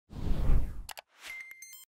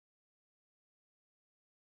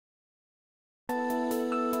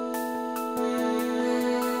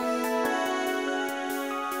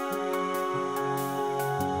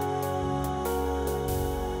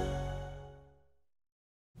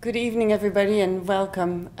Good evening, everybody, and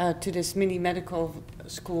welcome to this mini medical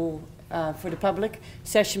school for the public.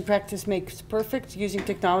 Session Practice Makes Perfect, using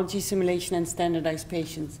technology, simulation, and standardized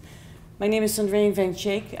patients. My name is Sandrine van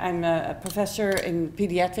Schaik. I'm a professor in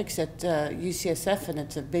pediatrics at UCSF and at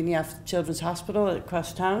the Benioff Children's Hospital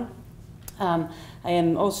across town. I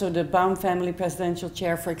am also the Baum Family Presidential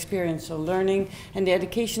Chair for Experiential Learning and the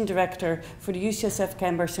Education Director for the UCSF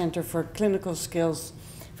Canberra Center for Clinical Skills,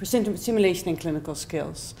 for simulation and clinical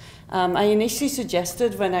skills. I initially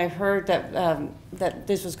suggested, when I heard that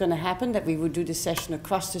this was going to happen, that we would do this session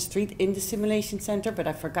across the street in the simulation center, but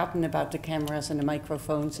I've forgotten about the cameras and the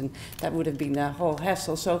microphones, and that would have been a whole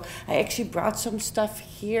hassle. So I actually brought some stuff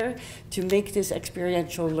here to make this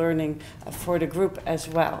experiential learning for the group as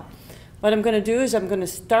well. What I'm going to do is I'm going to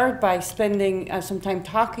start by spending some time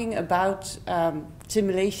talking about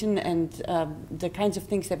simulation and the kinds of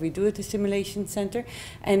things that we do at the Simulation Center.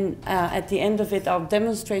 And at the end of it, I'll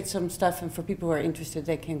demonstrate some stuff, and for people who are interested,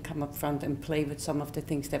 they can come up front and play with some of the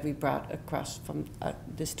things that we brought across from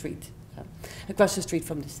the street, across the street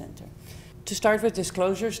from the center. To start with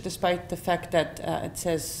disclosures, despite the fact that it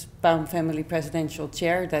says Baum Family Presidential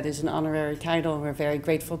Chair, that is an honorary title. We're very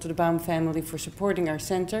grateful to the Baum family for supporting our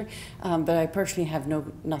center, but I personally have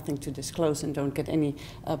nothing to disclose and don't get any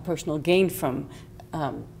personal gain from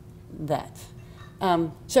that.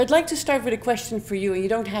 So I'd like to start with a question for you, and you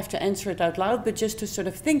don't have to answer it out loud, but just to sort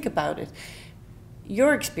of think about it.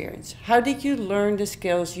 Your experience, how did you learn the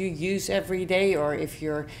skills you use every day, or if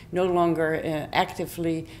you're no longer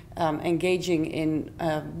actively engaging in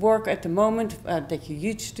work at the moment that you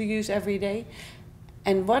used to use every day?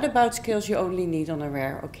 And what about skills you only need on a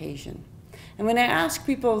rare occasion? And when I ask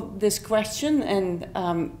people this question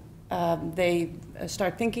and they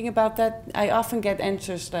start thinking about that, I often get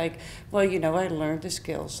answers like, well, you know, I learned the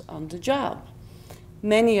skills on the job.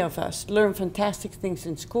 Many of us learn fantastic things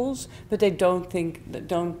in schools, but they don't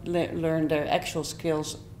learn their actual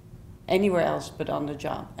skills anywhere else but on the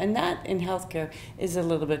job. And that in healthcare is a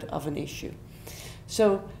little bit of an issue.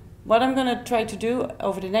 So what I'm going to try to do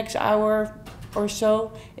over the next hour or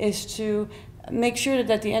so is to make sure that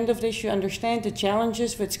at the end of this you understand the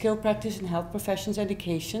challenges with skill practice in health professions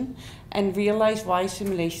education and realize why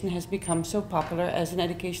simulation has become so popular as an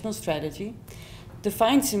educational strategy.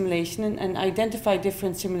 Define simulation and identify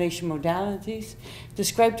different simulation modalities,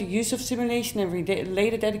 describe the use of simulation and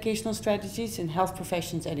related educational strategies in health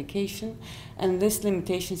professions education, and list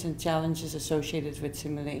limitations and challenges associated with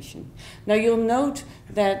simulation. Now you'll note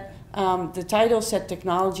that the title said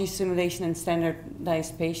technology, simulation, and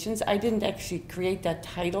standardized patients. I didn't actually create that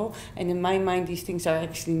title, and in my mind these things are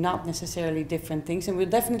actually not necessarily different things, and we'll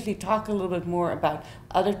definitely talk a little bit more about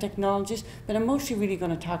other technologies, but I'm mostly really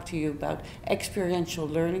going to talk to you about experiential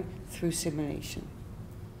learning through simulation.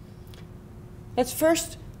 Let's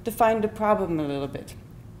first define the problem a little bit.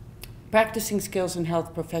 Practicing skills in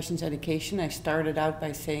health professions education, I started out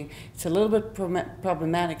by saying it's a little bit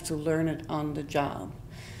problematic to learn it on the job.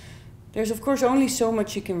 There's, of course, only so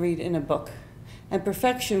much you can read in a book. And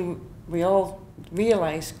perfection, we all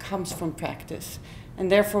realize, comes from practice.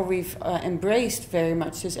 And therefore, we've embraced very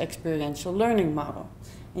much this experiential learning model.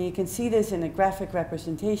 And you can see this in a graphic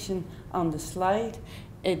representation on the slide.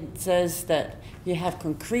 It says that you have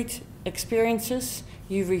concrete experiences,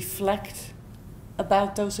 you reflect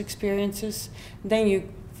about those experiences, then you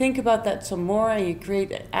think about that some more, and you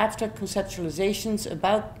create abstract conceptualizations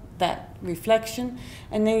about that reflection,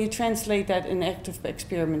 and then you translate that in active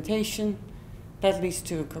experimentation. That leads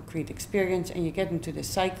to a concrete experience, and you get into this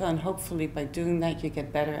cycle, and hopefully by doing that you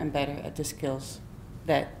get better and better at the skills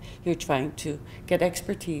that you're trying to get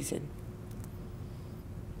expertise in.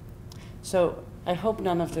 So I hope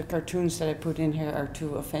none of the cartoons that I put in here are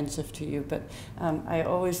too offensive to you, but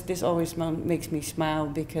this always makes me smile,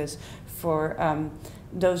 because for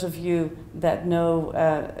those of you that know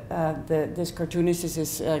this cartoonist, this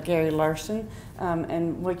is Gary Larson,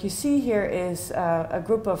 and what you see here is a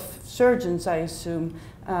group of surgeons, I assume,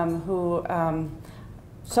 who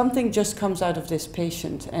something just comes out of this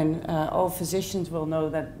patient, and all physicians will know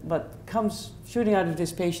that what comes shooting out of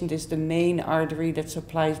this patient is the main artery that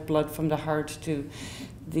supplies blood from the heart to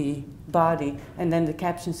the body. And then the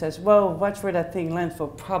caption says, whoa, watch where that thing lands, we'll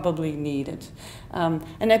probably need it.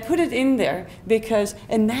 And I put it in there because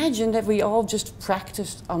imagine that we all just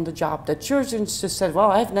practiced on the job, that surgeons just said,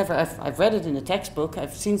 well, I've read it in a textbook,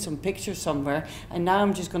 I've seen some pictures somewhere, and now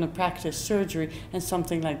I'm just going to practice surgery, and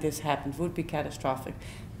something like this happened. Would be catastrophic.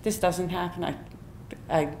 This doesn't happen.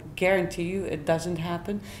 I guarantee you it doesn't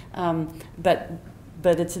happen. But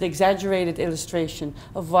it's an exaggerated illustration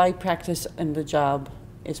of why practice in the job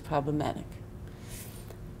is problematic.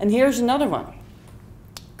 And here's another one.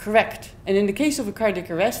 correct. And in the case of a cardiac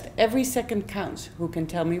arrest, every second counts. Who can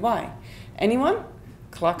tell me why? Anyone?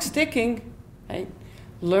 Clock's ticking, right?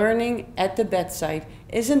 Learning at the bedside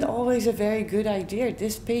isn't always a very good idea.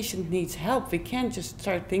 This patient needs help. We can't just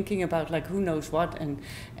start thinking about like who knows what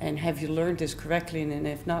and have you learned this correctly, and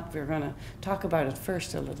if not, we're gonna talk about it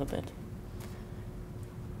first a little bit.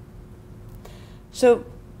 So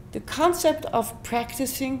the concept of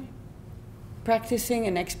practicing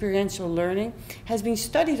and experiential learning has been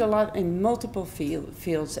studied a lot in multiple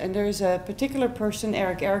fields. And there's a particular person,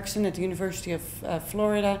 Erik Erikson at the University of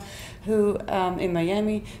Florida, who in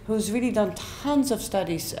Miami, who's really done tons of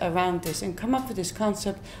studies around this and come up with this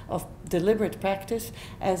concept of deliberate practice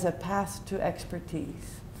as a path to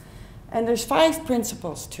expertise. And there's 5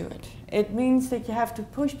 principles to it. It means that you have to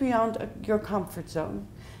push beyond your comfort zone.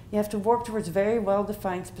 You have to work towards very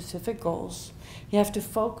well-defined specific goals. You have to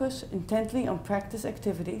focus intently on practice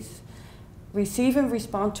activities, receive and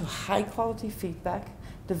respond to high-quality feedback,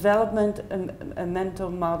 development a mental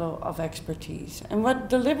model of expertise. And what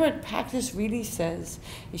deliberate practice really says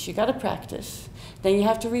is you got to practice, then you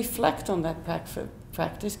have to reflect on that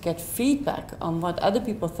practice, get feedback on what other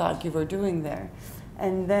people thought you were doing there,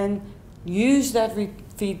 and then use that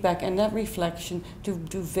feedback and that reflection to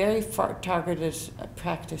do very targeted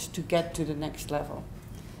practice to get to the next level.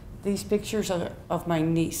 These pictures are of my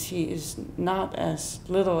niece. She is not as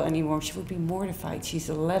little anymore. She would be mortified. She's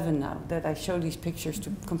 11 now that I show these pictures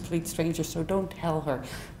to complete strangers, so don't tell her.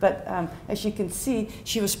 But as you can see,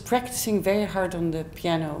 she was practicing very hard on the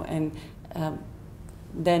piano and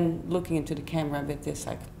then looking into the camera with this,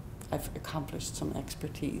 like, I've accomplished some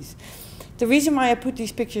expertise. The reason why I put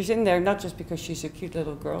these pictures in there, not just because she's a cute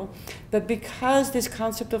little girl, but because this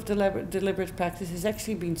concept of deliberate practice has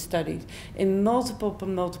actually been studied in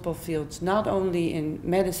multiple fields, not only in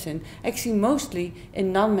medicine, actually mostly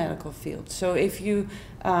in non-medical fields. So if you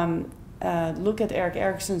look at Erik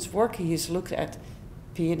Erikson's work, he's looked at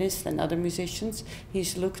pianists and other musicians,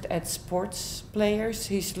 he's looked at sports players,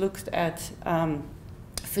 he's looked at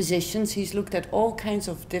physicians, he's looked at all kinds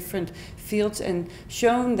of different fields and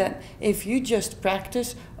shown that if you just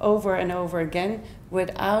practice over and over again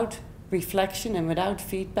without reflection and without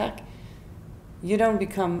feedback, you don't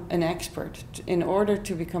become an expert. In order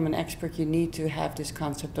to become an expert, you need to have this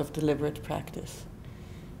concept of deliberate practice.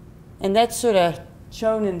 And that's sort of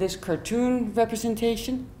shown in this cartoon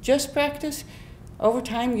representation. Just practice. Over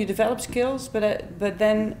time, you develop skills, but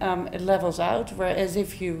then it levels out, whereas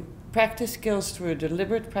if you practice skills through a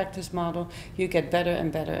deliberate practice model, you get better and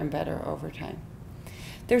better and better over time.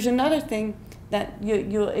 There's another thing that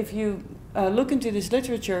if you look into this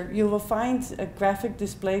literature, you will find a graphic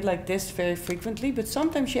displayed like this very frequently, but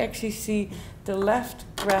sometimes you actually see the left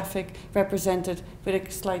graphic represented with a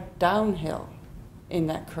slight downhill in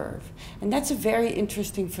that curve. And that's a very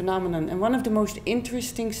interesting phenomenon. And one of the most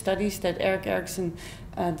interesting studies that Erik Erikson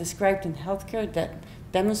described in healthcare that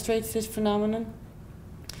demonstrates this phenomenon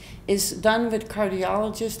is done with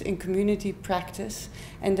cardiologists in community practice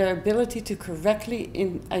and their ability to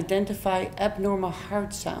correctly identify abnormal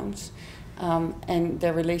heart sounds and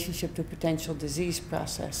their relationship to potential disease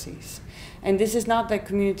processes. And this is not that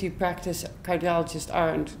community practice cardiologists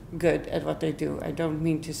aren't good at what they do. I don't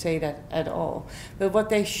mean to say that at all. But what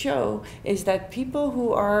they show is that people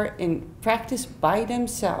who are in practice by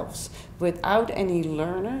themselves without any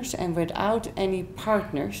learners and without any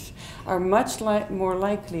partners are much more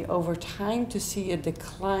likely over time to see a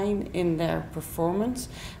decline in their performance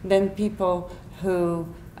than people who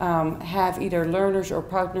have either learners or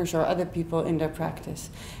partners or other people in their practice.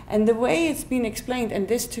 And the way it's been explained, and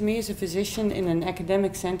this to me as a physician in an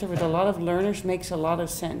academic center with a lot of learners makes a lot of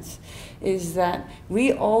sense, is that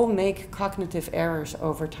we all make cognitive errors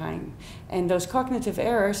over time. And those cognitive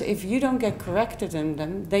errors, if you don't get corrected in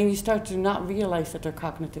them, then you start to not realize that they're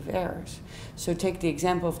cognitive errors. So take the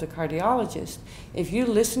example of the cardiologist. If you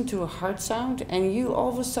listen to a heart sound and you all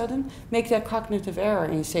of a sudden make that cognitive error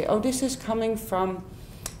and you say, oh, this is coming from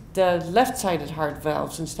the left-sided heart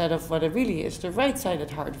valves instead of what it really is, the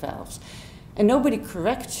right-sided heart valves, and nobody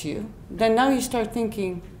corrects you, then now you start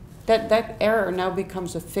thinking that that error now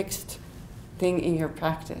becomes a fixed thing in your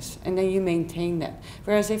practice, and then you maintain that.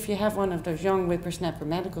 Whereas if you have one of those young whippersnapper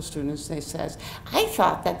medical students that says, I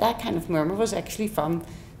thought that that kind of murmur was actually from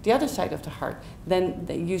the other side of the heart, then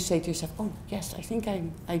you say to yourself, oh yes, I think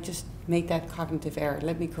I just made that cognitive error,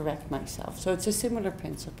 let me correct myself. So it's a similar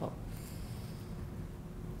principle.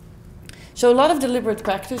 So a lot of deliberate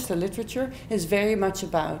practice, the literature, is very much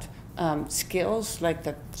about skills, like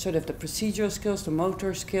the sort of the procedural skills, the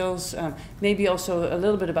motor skills, maybe also a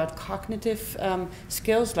little bit about cognitive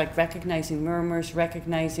skills, like recognizing murmurs,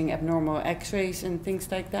 recognizing abnormal x-rays and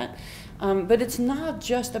things like that. But it's not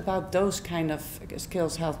just about those kind of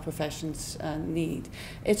skills health professions need.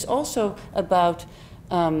 It's also about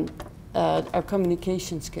our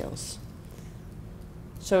communication skills.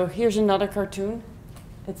 So here's another cartoon.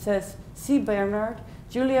 It says, "See Bernard,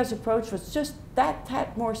 Julia's approach was just that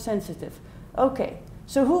tad more sensitive. Okay,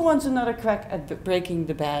 so who wants another crack at breaking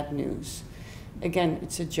the bad news?" Again,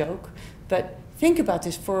 it's a joke, but think about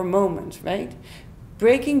this for a moment, right?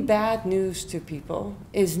 Breaking bad news to people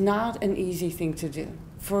is not an easy thing to do.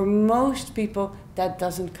 For most people, that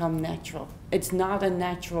doesn't come natural. It's not a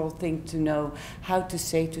natural thing to know how to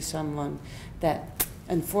say to someone that,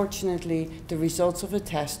 unfortunately, the results of a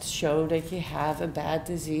test show that you have a bad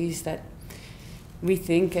disease that we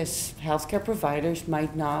think as healthcare providers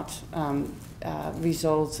might not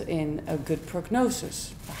result in a good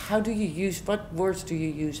prognosis. How do you use, what words do you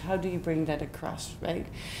use? How do you bring that across, right?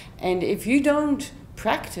 And if you don't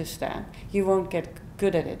practice that, you won't get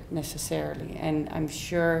good at it necessarily. And I'm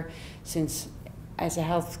sure, since as a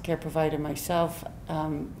healthcare provider myself,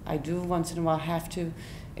 I do once in a while have to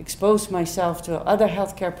expose myself to other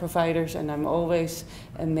healthcare providers, and I'm always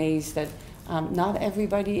amazed that not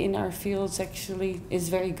everybody in our fields actually is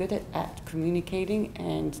very good at communicating,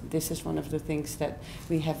 and this is one of the things that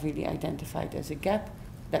we have really identified as a gap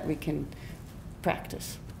that we can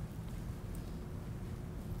practice.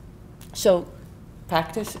 So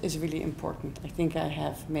practice is really important. I think I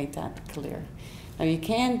have made that clear. Now you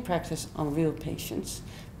can practice on real patients,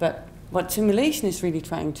 but what simulation is really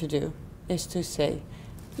trying to do is to say,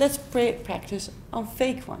 let's practice on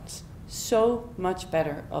fake ones. So much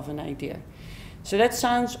better of an idea. So that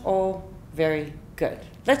sounds all very good.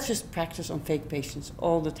 Let's just practice on fake patients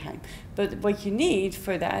all the time. But what you need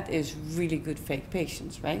for that is really good fake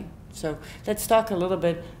patients, right? So let's talk a little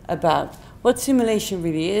bit about what simulation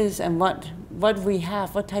really is and what we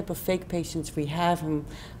have, what type of fake patients we have, and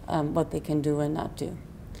what they can do and not do.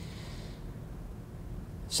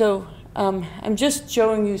 So I'm just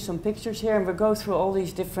showing you some pictures here, and we'll go through all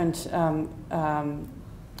these different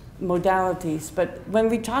modalities. But when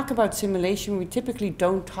we talk about simulation, we typically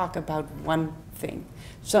don't talk about one thing.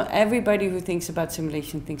 So everybody who thinks about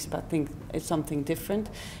simulation thinks about something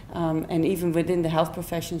different. And even within the health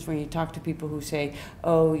professions, when you talk to people who say,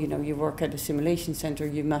 oh, you know, you work at a simulation center,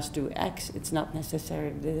 you must do X, it's not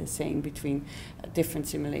necessarily the same between different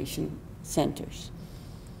simulation centers.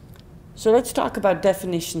 So let's talk about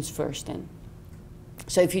definitions first then.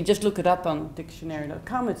 So if you just look it up on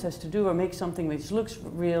dictionary.com, it says to do or make something which looks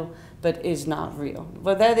real but is not real.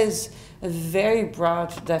 Well, that is a very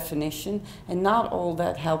broad definition and not all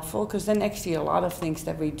that helpful, because then actually a lot of things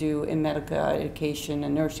that we do in medical education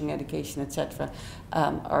and nursing education, etc.,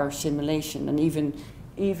 are simulation. And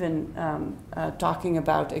even talking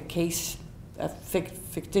about a case, a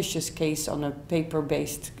fictitious case on a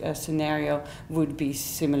paper-based scenario would be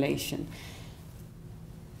simulation.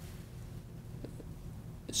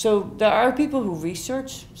 So there are people who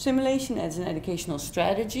research simulation as an educational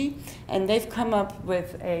strategy, and they've come up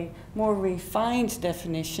with a more refined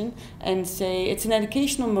definition and say it's an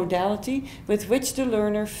educational modality with which the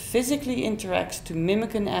learner physically interacts to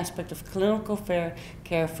mimic an aspect of clinical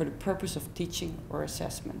care for the purpose of teaching or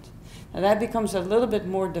assessment. Now that becomes a little bit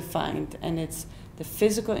more defined, and it's the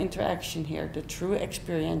physical interaction here, the true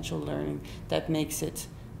experiential learning, that makes it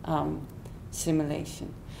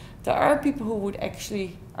simulation. There are people who would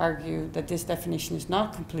actually argue that this definition is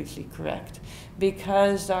not completely correct,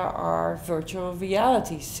 because there are virtual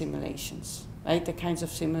reality simulations, right? The kinds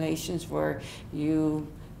of simulations where you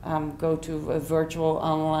go to a virtual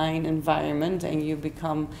online environment and you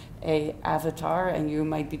become an avatar, and you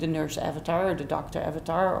might be the nurse avatar or the doctor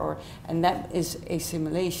avatar, and that is a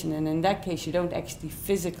simulation. And in that case, you don't actually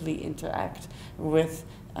physically interact with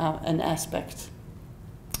an aspect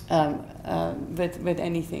with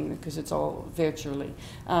anything, because it's all virtually.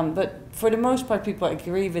 But for the most part, people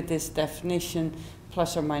agree with this definition,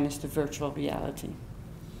 plus or minus the virtual reality.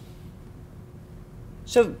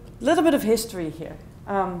 So a little bit of history here.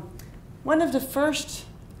 One of the first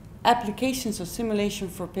applications of simulation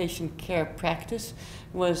for patient care practice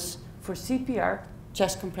was for CPR,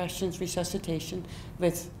 chest compressions, resuscitation,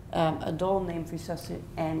 with a doll named Resusci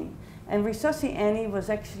Annie. And Resusci Annie was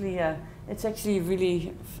actually it's actually a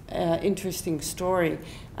really interesting story.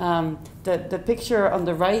 The picture on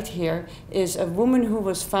the right here is a woman who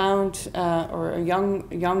was found, or a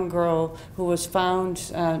young girl who was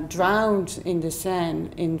found drowned in the Seine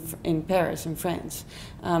in Paris, in France.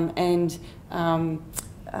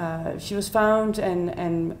 she was found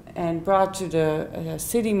and brought to the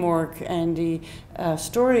city morgue, and the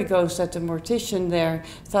story goes that the mortician there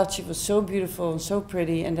thought she was so beautiful and so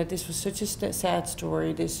pretty, and that this was such a sad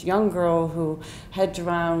story, this young girl who had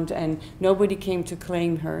drowned and nobody came to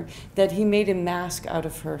claim her, that he made a mask out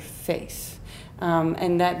of her face.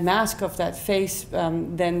 And that mask of that face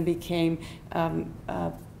then became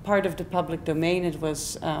part of the public domain. It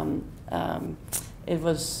was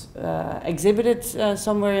exhibited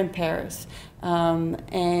somewhere in Paris.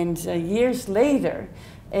 And years later,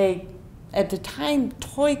 at the time,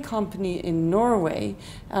 toy company in Norway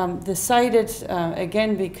decided,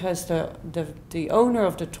 again because the owner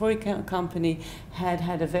of the toy company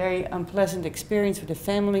had a very unpleasant experience with a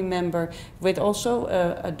family member, with also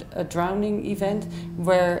a drowning event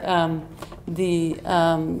where the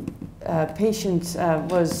patient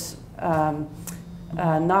was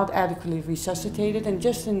not adequately resuscitated, and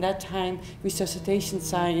just in that time resuscitation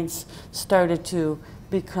science started to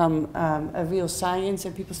become a real science,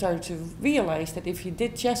 and people started to realize that if you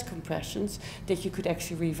did chest compressions that you could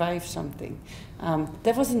actually revive something.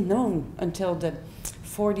 That wasn't known until the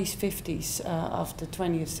 40s, 50s of the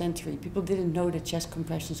 20th century. People didn't know that chest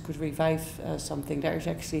compressions could revive something. There's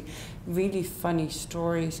actually really funny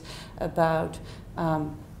stories about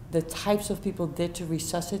the types of people did to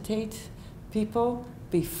resuscitate people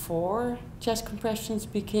before chest compressions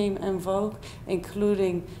became en vogue,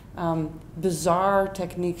 including bizarre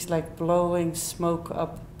techniques like blowing smoke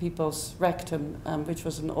up people's rectum, which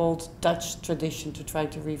was an old Dutch tradition to try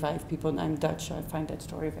to revive people. And I'm Dutch, so I find that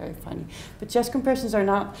story very funny. But chest compressions are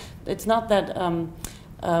not, it's not that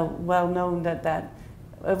well known that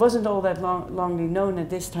it wasn't all that longly known at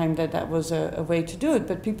this time that was a way to do it,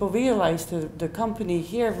 but people realized, the company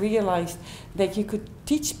here realized that you could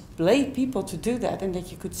teach lay people to do that and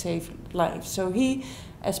that you could save lives. So he,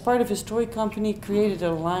 as part of his toy company, created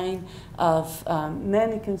a line of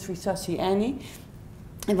mannequins, Resusci Annie,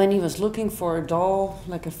 and when he was looking for a doll,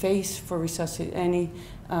 like a face for Resusci Annie,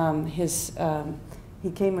 he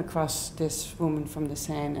came across this woman from the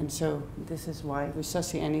Seine, and so this is why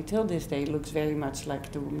Resusci Annie till this day looks very much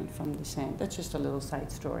like the woman from the Seine. That's just a little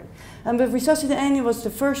side story. But Resusci Annie was the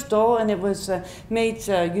first doll, and it was made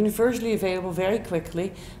universally available very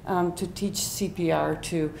quickly to teach CPR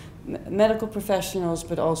to medical professionals,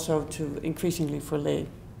 but also to increasingly for lay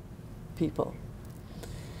people.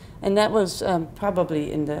 And that was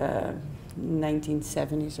probably in the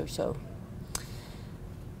 1970s or so.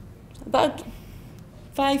 About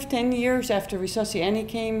 5-10 years after Resusci Annie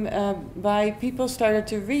came by, people started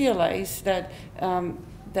to realize that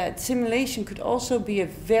that simulation could also be a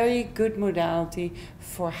very good modality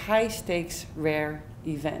for high-stakes, rare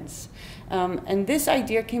events. And this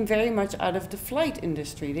idea came very much out of the flight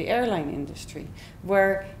industry, the airline industry,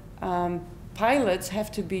 where pilots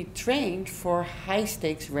have to be trained for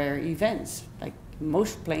high-stakes, rare events. Like,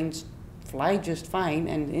 most planes fly just fine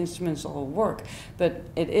and the instruments all work, but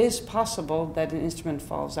it is possible that an instrument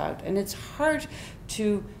falls out, and it's hard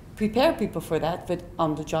to prepare people for that with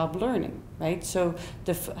on-the-job learning, right? So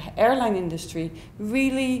the airline industry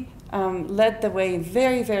really led the way in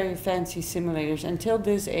very, very fancy simulators. Until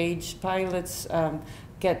this age, pilots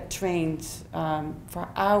get trained for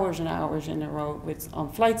hours and hours in a row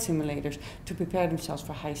on flight simulators to prepare themselves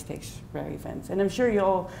for high-stakes rare events. And I'm sure you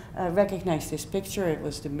all recognize this picture. It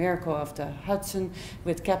was the Miracle of the Hudson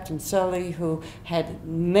with Captain Sully, who had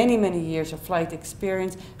many, many years of flight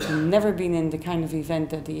experience, never been in the kind of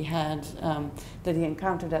event that he had, that he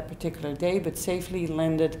encountered that particular day, but safely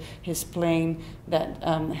landed his plane that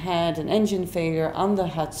had an engine failure on the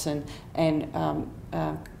Hudson, and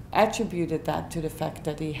attributed that to the fact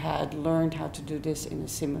that he had learned how to do this in a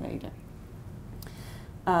simulator.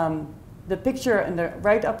 The picture in the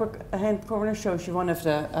right upper hand corner shows you one of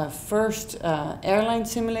the first airline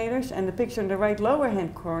simulators, and the picture in the right lower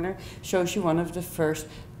hand corner shows you one of the first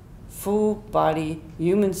full body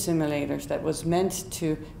human simulators that was meant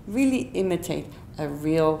to really imitate a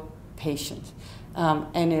real patient.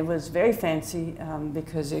 And it was very fancy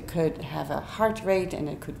because it could have a heart rate, and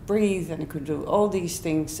it could breathe, and it could do all these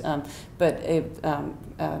things, but it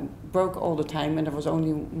broke all the time, and there was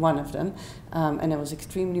only one of them, and it was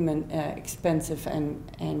extremely expensive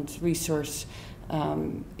and resource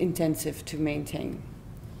intensive to maintain.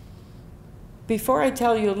 Before I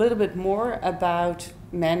tell you a little bit more about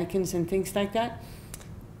mannequins and things like that,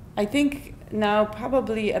 I think now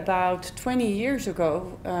probably about 20 years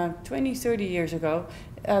ago, 20, 30 years ago,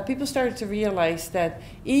 people started to realize that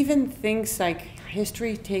even things like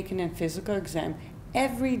history taken in physical exam,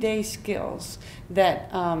 everyday skills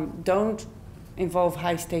that don't involve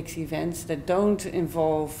high-stakes events, that don't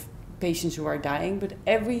involve patients who are dying, but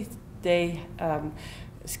everyday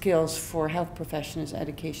skills for health professionals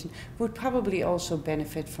education would probably also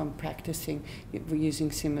benefit from practicing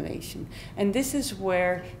using simulation. And this is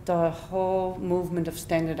where the whole movement of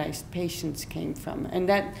standardized patients came from. And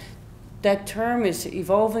that term is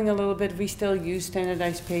evolving a little bit. We still use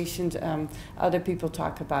standardized patients. Other people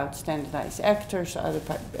talk about standardized actors.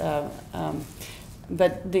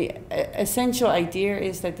 But the essential idea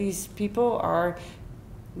is that these people are,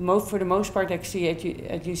 for the most part, actually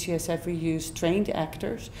at UCSF we use trained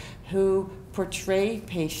actors who portray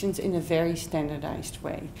patients in a very standardized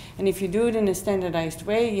way. And if you do it in a standardized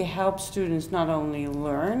way, you help students not only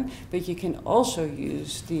learn, but you can also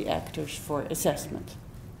use the actors for assessment.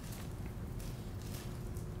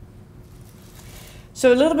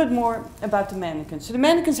 So a little bit more about the mannequins. So the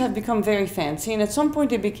mannequins have become very fancy, and at some point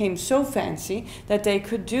they became so fancy that they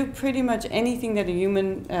could do pretty much anything that a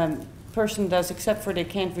human person does, except for they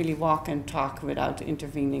can't really walk and talk without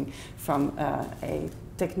intervening from a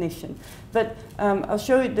technician. But I'll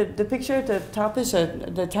show you the picture at the top is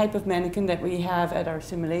the type of mannequin that we have at our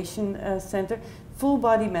simulation center. Full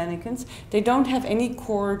body mannequins. They don't have any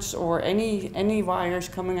cords or any wires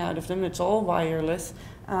coming out of them. It's all wireless.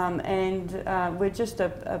 And with just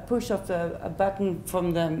a push of a button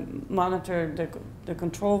from the monitor, the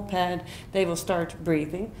control pad, they will start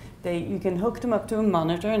breathing. You can hook them up to a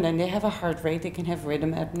monitor, and then they have a heart rate. They can have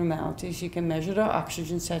rhythm abnormalities. You can measure their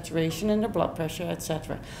oxygen saturation and their blood pressure,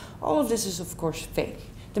 etc. All of this is, of course, fake.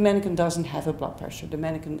 The mannequin doesn't have a blood pressure. The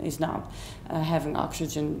mannequin is not having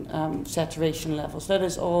oxygen saturation levels. That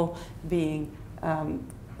is all being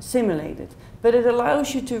simulated. But it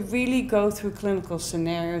allows you to really go through clinical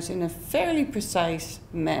scenarios in a fairly precise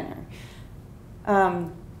manner.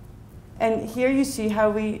 And here you see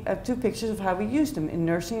how we have two pictures of how we use them in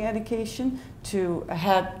nursing education to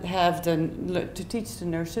to teach the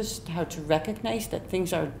nurses how to recognize that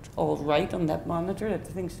things are all right on that monitor,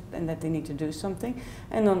 and that they need to do something.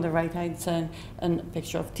 And on the right hand side, a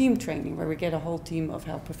picture of team training where we get a whole team of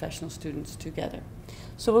health professional students together.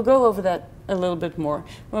 So we'll go over that a little bit more.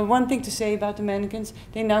 Well, one thing to say about the mannequins,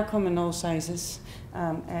 they now come in all sizes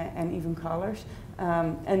and even colors.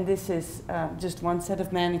 And this is just one set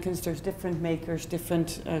of mannequins. There's different makers,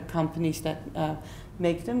 different companies that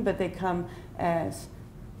make them, but they come as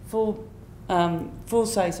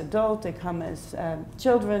full-size adult. They come as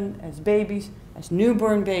children, as babies, as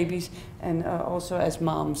newborn babies, and also as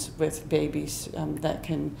moms with babies that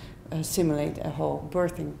can simulate a whole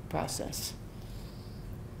birthing process.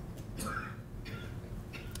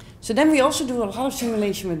 So then we also do a lot of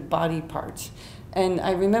simulation with body parts. And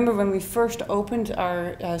I remember when we first opened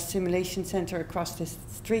our simulation center across the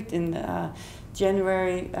street in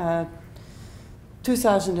January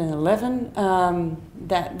 2011,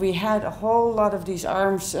 that we had a whole lot of these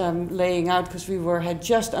arms laying out because we had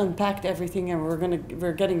just unpacked everything, and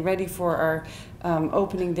we're getting ready for our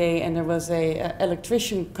opening day, and there was a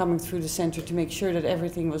electrician coming through the center to make sure that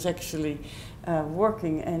everything was actually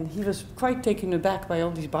working, and he was quite taken aback by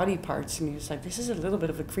all these body parts, and he was like, this is a little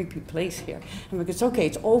bit of a creepy place here. I'm like, it's okay,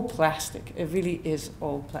 it's all plastic. It really is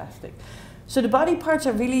all plastic. So the body parts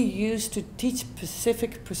are really used to teach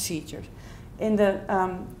specific procedures. In the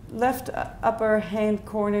left upper hand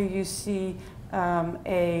corner, you see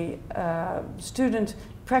a student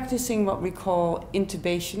practicing what we call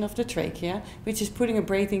intubation of the trachea, which is putting a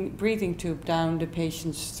breathing tube down the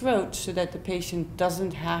patient's throat so that the patient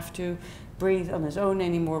doesn't have to breathe on his own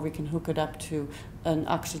anymore. We can hook it up to an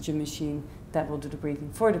oxygen machine that will do the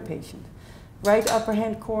breathing for the patient. Right upper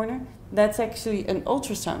hand corner, that's actually an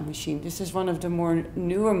ultrasound machine. This is one of the more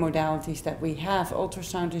newer modalities that we have.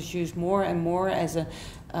 Ultrasound is used more and more as a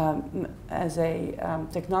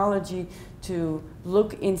technology to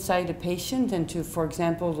look inside a patient and to, for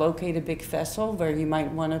example, locate a big vessel where you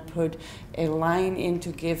might want to put a line in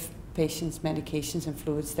to give patients medications and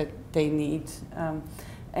fluids that they need.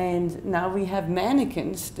 And now we have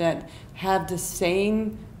mannequins that have the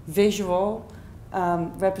same visual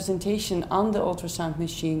representation on the ultrasound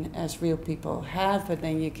machine as real people have, but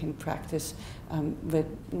then you can practice with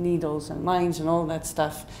needles and lines and all that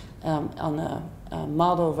stuff on a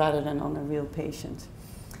model rather than on a real patient.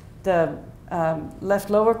 The left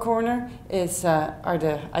lower corner are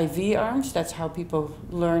the IV arms. That's how people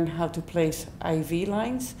learn how to place IV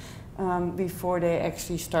lines before they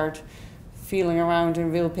actually start feeling around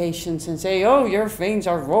in real patients and say, oh, your veins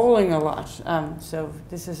are rolling a lot. So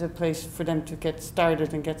this is a place for them to get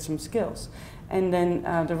started and get some skills. And then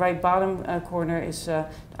the right bottom corner is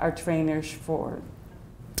our trainers for,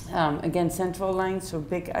 again, central lines, so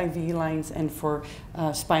big IV lines, and for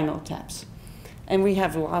spinal taps. And we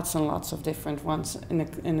have lots and lots of different ones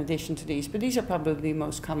in addition to these, but these are probably the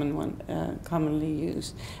most commonly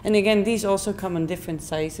used. And again, these also come in different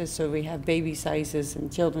sizes, so we have baby sizes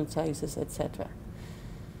and children's sizes, etc.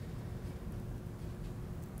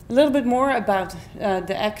 A little bit more about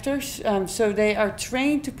the actors. So they are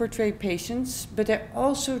trained to portray patients, but they're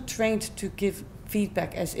also trained to give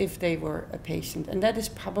feedback as if they were a patient. And that is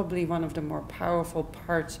probably one of the more powerful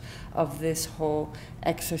parts of this whole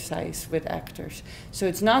exercise with actors. So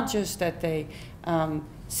it's not just that they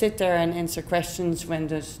sit there and answer questions when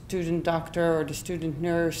the student doctor or the student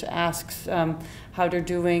nurse asks how they're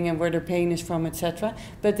doing and where their pain is from, etc.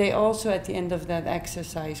 But they also, at the end of that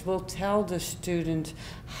exercise, will tell the student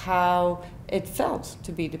how it felt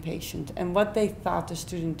to be the patient and what they thought the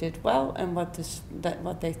student did well and what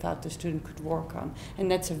they thought the student could work on.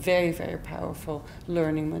 And that's a very, very powerful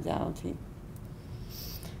learning modality.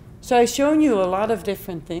 So I've shown you a lot of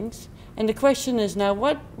different things. And the question is now,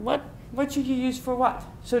 what should you use for what?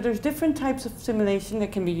 So there's different types of simulation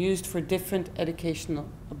that can be used for different educational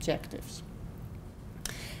objectives.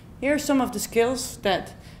 Here are some of the skills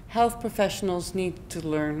that health professionals need to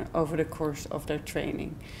learn over the course of their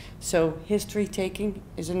training. So history taking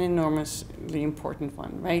is an enormously important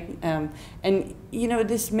one, right? And you know,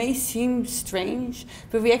 this may seem strange,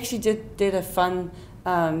 but we actually did a fun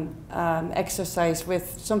exercise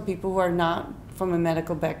with some people who are not from a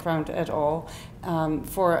medical background at all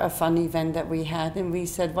for a fun event that we had. And we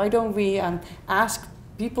said, why don't we ask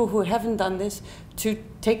people who haven't done this to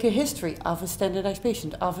take a history of a standardized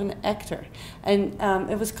patient, of an actor. And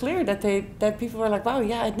it was clear that people were like, wow,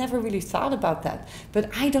 yeah, I'd never really thought about that.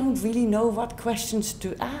 But I don't really know what questions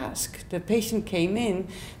to ask. The patient came in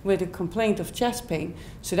with a complaint of chest pain,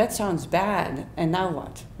 so that sounds bad. And now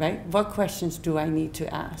what, right? What questions do I need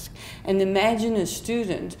to ask? And imagine a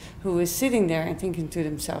student who is sitting there and thinking to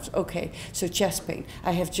themselves, okay, so chest pain.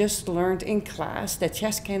 I have just learned in class that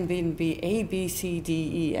chest can be A, B, C,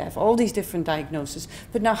 D, E, F, all these different diagnoses.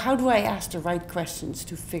 But now how do I ask the right questions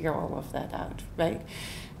to figure all of that out, right?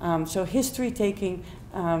 So history taking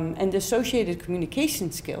and associated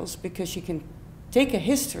communication skills, because you can take a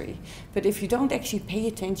history, but if you don't actually pay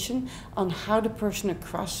attention on how the person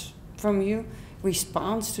across from you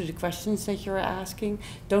responds to the questions that you're asking,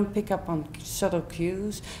 don't pick up on subtle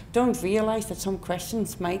cues, don't realize that some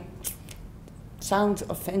questions might sound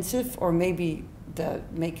offensive or maybe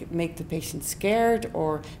make the patient scared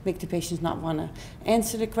or make the patient not want to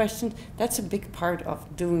answer the question. That's a big part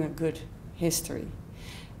of doing a good history.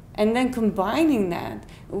 And then combining that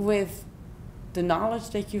with the knowledge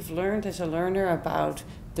that you've learned as a learner about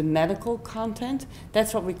the medical content,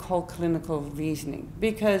 that's what we call clinical reasoning.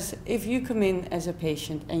 Because if you come in as a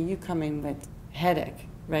patient and you come in with headache,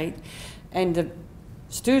 right, and the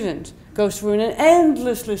student goes through an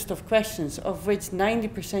endless list of questions, of which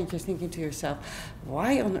 90% you're thinking to yourself,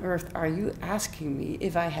 why on earth are you asking me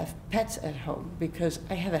if I have pets at home? Because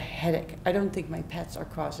I have a headache. I don't think my pets are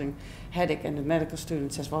causing headache. And the medical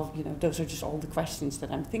student says, well, you know, those are just all the questions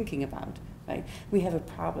that I'm thinking about, right? We have a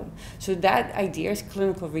problem. So that idea is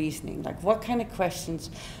clinical reasoning. Like, what kind of questions,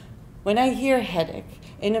 when I hear headache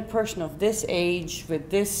in a person of this age with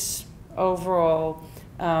this overall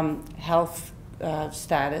health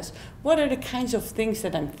status, what are the kinds of things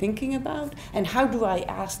that I'm thinking about, and how do I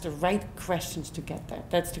ask the right questions to get there?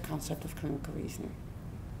 That's the concept of clinical reasoning.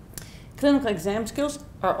 Clinical exam skills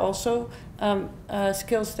are also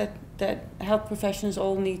skills that health professionals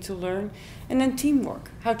all need to learn. And then teamwork,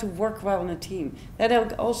 how to work well in a team.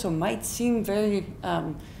 That also might seem very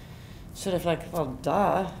sort of like, well,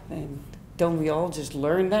 duh, and don't we all just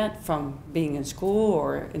learn that from being in school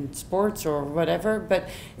or in sports or whatever? But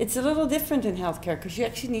it's a little different in healthcare, because you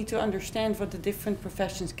actually need to understand what the different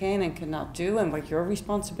professions can and cannot do, and what your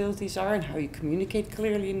responsibilities are, and how you communicate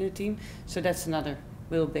clearly in the team. So that's another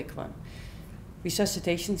real big one.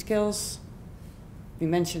 Resuscitation skills, we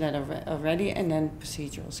mentioned that already, and then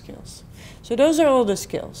procedural skills. So those are all the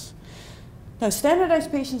skills. Now,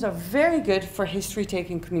 standardized patients are very good for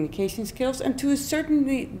history-taking communication skills, and to a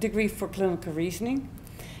certain degree for clinical reasoning,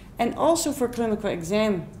 and also for clinical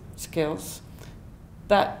exam skills.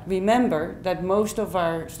 But remember that most of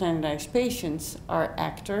our standardized patients are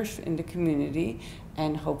actors in the community,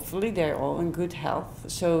 and hopefully they're all in good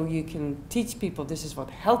health. So you can teach people this is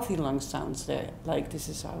what healthy lungs sounds like, this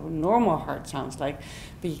is how normal heart sounds like,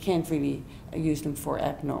 but you can't really use them for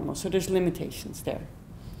abnormal. So there's limitations there.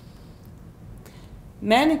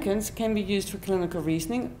 Mannequins can be used for clinical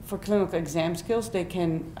reasoning. For clinical exam skills, they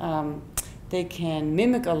can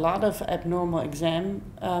mimic a lot of abnormal exam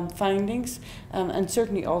findings, and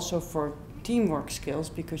certainly also for teamwork skills,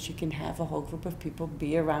 because you can have a whole group of people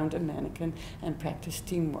be around a mannequin and practice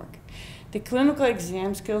teamwork. The clinical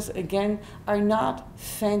exam skills, again, are not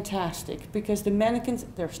fantastic, because the mannequins,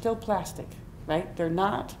 they're still plastic, right? They're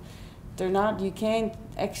not, you can't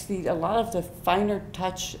actually, a lot of the finer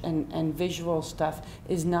touch and visual stuff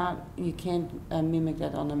is not, you can't mimic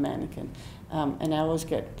that on a mannequin. And I always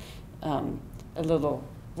get a little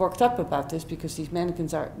worked up about this, because these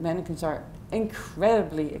mannequins are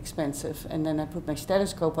incredibly expensive, and then I put my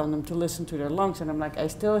stethoscope on them to listen to their lungs, and I'm like, I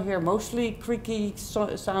still hear mostly creaky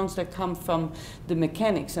sounds that come from the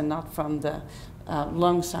mechanics and not from the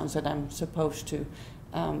lung sounds that I'm supposed to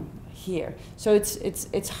hear. So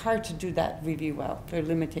it's hard to do that really well. There are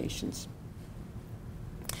limitations.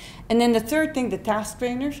 And then the third thing, the task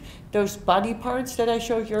trainers, those body parts that I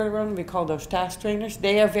showed you earlier on, we call those task trainers.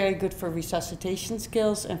 They are very good for resuscitation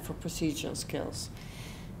skills and for procedural skills.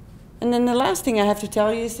 And then the last thing I have to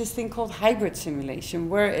tell you is this thing called hybrid simulation,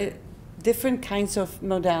 where different kinds of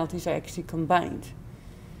modalities are actually combined.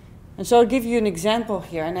 And so I'll give you an example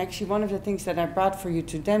here, and actually one of the things that I brought for you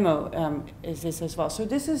to demo is this as well. So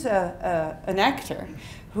this is an actor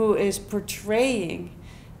who is portraying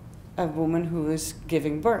a woman who is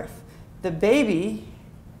giving birth. The baby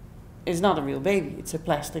is not a real baby, it's a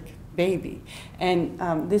plastic baby. And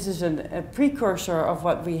this is a precursor of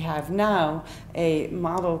what we have now, a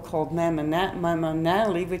model called Mama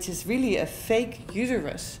Natalie, which is really a fake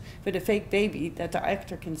uterus with a fake baby that the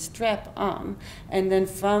actor can strap on, and then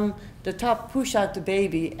from the top push out the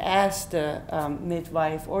baby as the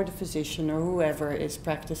midwife or the physician or whoever is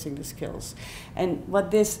practicing the skills. And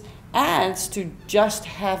what this adds to just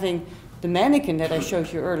having the mannequin that I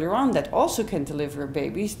showed you earlier on that also can deliver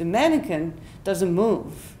babies, the mannequin doesn't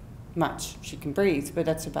move much. She can breathe, but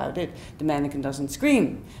that's about it. The mannequin doesn't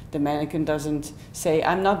scream. The mannequin doesn't say,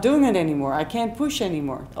 I'm not doing it anymore, I can't push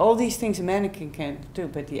anymore. All these things a mannequin can't do,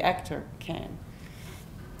 but the actor can.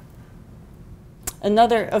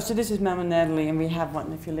 So this is Mama Natalie, and we have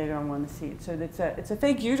one if you later on want to see it. So it's a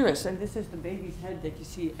fake uterus, and this is the baby's head that you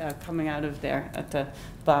see coming out of there at the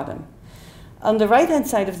bottom. On the right-hand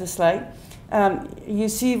side of the slide, you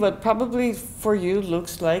see what probably for you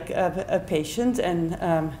looks like a patient and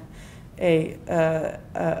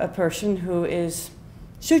a person who is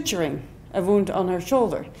suturing a wound on her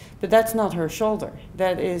shoulder. But that's not her shoulder.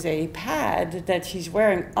 That is a pad that she's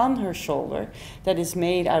wearing on her shoulder that is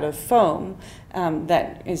made out of foam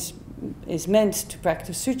that is meant to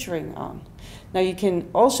practice suturing on. Now you can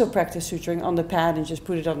also practice suturing on the pad and just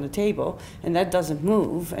put it on the table, and that doesn't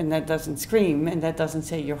move, and that doesn't scream, and that doesn't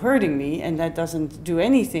say you're hurting me, and that doesn't do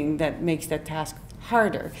anything that makes that task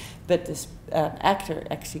harder. But this actor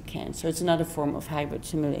actually can. So it's another form of hybrid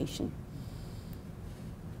simulation.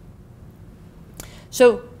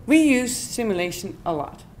 So we use simulation a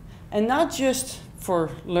lot, and not just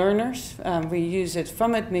for learners. We use it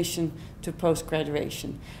from admission to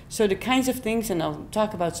post-graduation. So the kinds of things, and I'll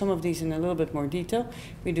talk about some of these in a little bit more detail.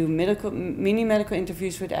 We do mini medical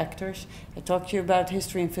interviews with actors. I talked to you about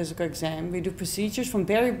history and physical exam. We do procedures from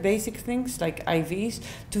very basic things like IVs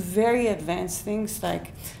to very advanced things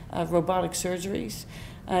like robotic surgeries.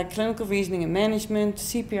 Clinical reasoning and management,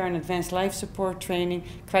 CPR and advanced life support training,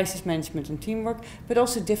 crisis management and teamwork, but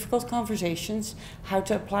also difficult conversations, how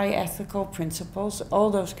to apply ethical principles, all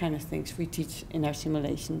those kind of things we teach in our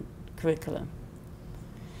simulation curriculum.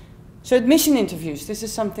 So admission interviews, this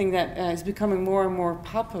is something that is becoming more and more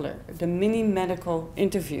popular, the mini medical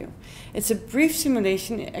interview. It's a brief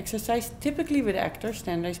simulation exercise, typically with actors,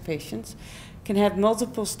 standardized patients, can have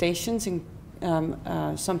multiple stations and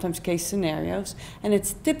sometimes case scenarios, and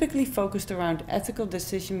it's typically focused around ethical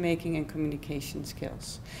decision-making and communication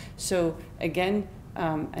skills. So again,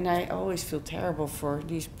 and I always feel terrible for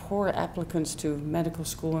these poor applicants to medical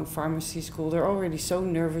school and pharmacy school. They're already so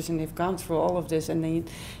nervous, and they've gone through all of this, and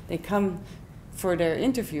they come for their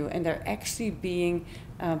interview, and they're actually being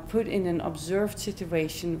put in an observed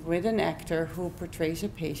situation with an actor who portrays a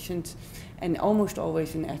patient, and almost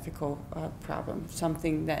always an ethical problem,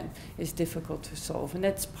 something that is difficult to solve. And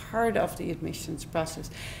that's part of the admissions process.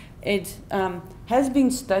 It has been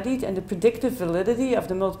studied, and the predictive validity of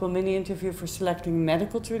the multiple mini interview for selecting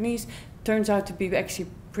medical trainees turns out to be actually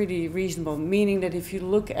pretty reasonable, meaning that if you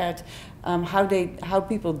look at how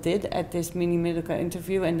people did at this mini medical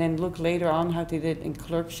interview and then look later on how they did in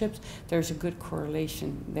clerkships, there's a good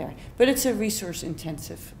correlation there. But it's a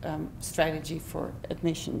resource-intensive strategy for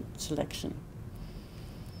admission selection.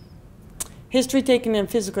 History taken in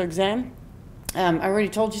physical exam. I already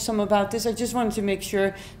told you some about this. I just wanted to make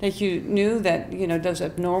sure that you knew that, you know, those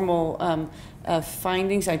abnormal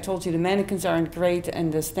findings. I told you the mannequins aren't great,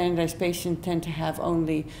 and the standardized patients tend to have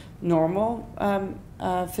only normal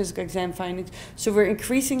physical exam findings. So we're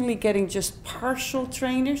increasingly getting just partial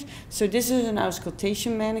trainers. So this is an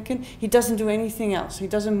auscultation mannequin. He doesn't do anything else. He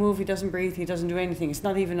doesn't move, he doesn't breathe, he doesn't do anything. It's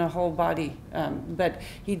not even a whole body, but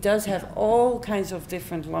he does have all kinds of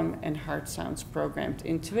different lung and heart sounds programmed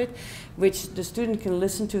into it, which the student can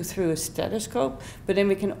listen to through a stethoscope, but then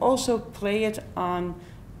we can also play it on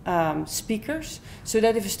speakers, so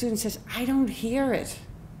that if a student says, I don't hear it,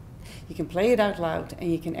 you can play it out loud,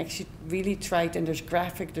 and you can actually really try it. And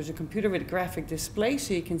there's a computer with a graphic display,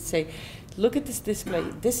 so you can say, look at this display.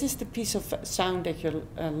 This is the piece of sound that you're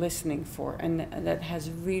listening for, and that has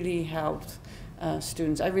really helped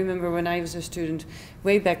students. I remember when I was a student,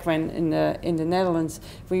 way back when in the Netherlands,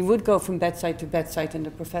 we would go from bedside to bedside, and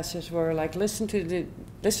the professors were like, listen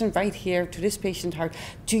right here to this patient heart.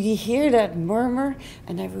 Do you hear that murmur?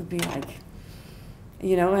 And I would be like,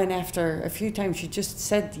 you know, and after a few times you just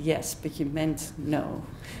said yes, but you meant no,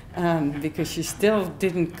 because you still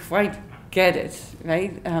didn't quite get it,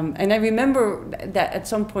 right? And I remember that at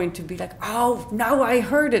some point to be like, oh, now I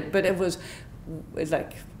heard it, but it was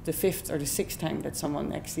like the 5th or the 6th time that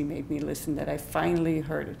someone actually made me listen that I finally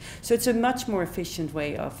heard it. So it's a much more efficient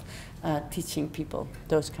way of teaching people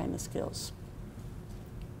those kind of skills.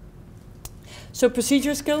 So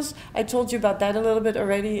procedure skills, I told you about that a little bit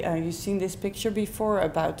already. You've seen this picture before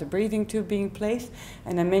about the breathing tube being placed.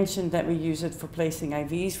 And I mentioned that we use it for placing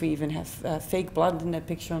IVs. We even have fake blood in that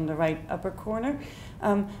picture on the right upper corner.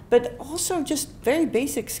 But also just very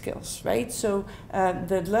basic skills, right? So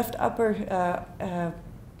the left upper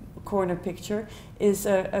corner picture is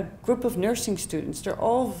a group of nursing students. They're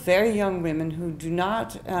all very young women who do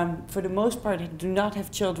not, for the most part, do not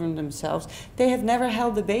have children themselves. They have never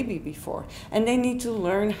held a baby before, and they need to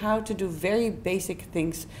learn how to do very basic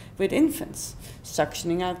things with infants,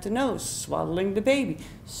 suctioning out the nose, swaddling the baby.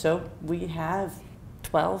 So we have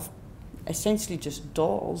 12 essentially just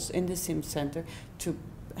dolls in the Sim Center to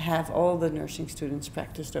have all the nursing students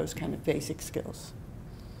practice those kind of basic skills.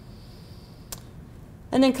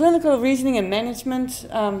 And then clinical reasoning and management.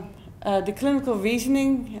 The clinical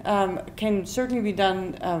reasoning can certainly be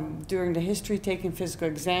done during the history taking physical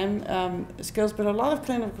exam skills, but a lot of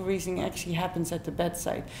clinical reasoning actually happens at the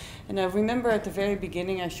bedside. And I remember at the very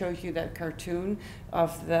beginning I showed you that cartoon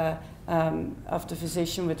of the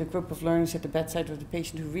physician with a group of learners at the bedside of the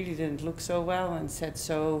patient who really didn't look so well and said,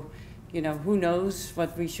 so, you know, who knows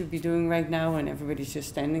what we should be doing right now? And everybody's just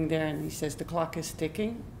standing there, and he says, the clock is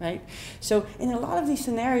ticking, right? So in a lot of these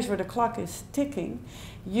scenarios where the clock is ticking,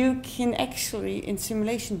 you can actually, in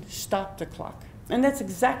simulation, stop the clock. And that's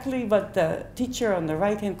exactly what the teacher on the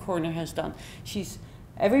right-hand corner has done.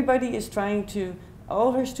 Everybody is trying to,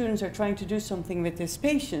 all her students are trying to do something with this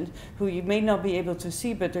patient who you may not be able to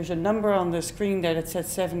see, but there's a number on the screen there that says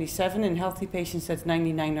 77. In healthy patients, that's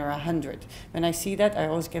 99 or 100. When I see that, I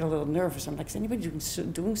always get a little nervous. I'm like, is anybody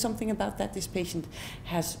doing something about that? This patient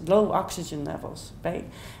has low oxygen levels, right?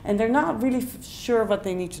 And they're not really sure what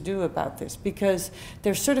they need to do about this, because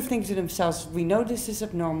they're sort of thinking to themselves, we know this is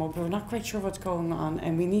abnormal, but we're not quite sure what's going on,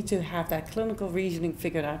 and we need to have that clinical reasoning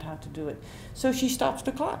figured out how to do it. So she stops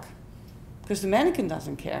the clock, because the mannequin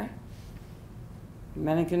doesn't care. The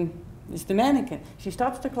mannequin is the mannequin. She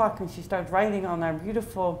stops the clock and she starts writing on our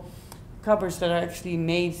beautiful cupboards that are actually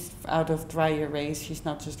made out of dry erase. She's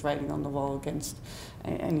not just writing on the wall against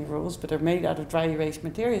any rules, but they're made out of dry erase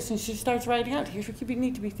materials. And she starts writing out, here's what you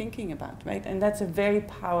need to be thinking about, right? And that's a very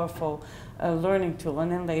powerful learning tool.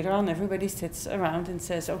 And then later on, everybody sits around and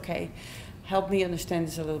says, okay, help me understand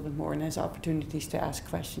this a little bit more, and has opportunities to ask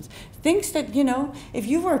questions. Things that, you know, if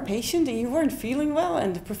you were a patient and you weren't feeling well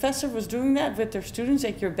and the professor was doing that with their students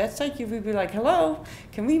at your bedside, you would be like, hello,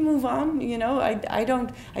 can we move on? You know, I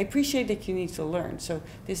appreciate that you need to learn. So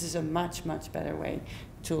this is a much, much better way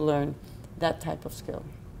to learn that type of skill.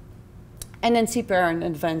 And then CPR and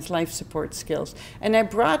advanced life support skills. And I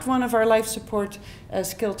brought one of our life support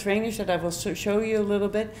skill trainers that I will show you a little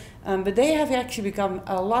bit. But they have actually become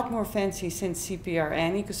a lot more fancy since CPR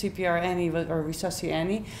Annie, because CPR Annie, or Resusci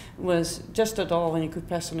Annie, was just a doll and you could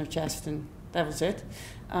press on her chest and that was it.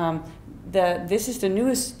 This is the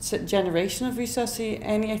newest generation of Resusci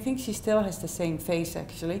Annie. I think she still has the same face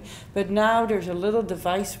actually, but now there's a little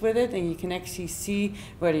device with it, and you can actually see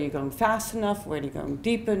whether you're going fast enough, whether you're going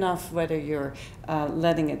deep enough, whether you're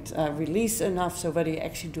letting it release enough, so whether you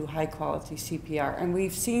actually do high quality CPR. And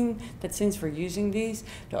we've seen that since we're using these,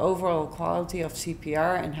 the overall quality of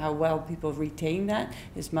CPR and how well people retain that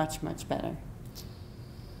is much, much better.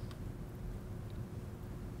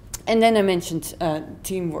 And then I mentioned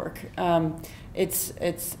teamwork.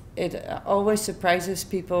 It always surprises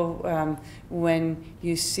people when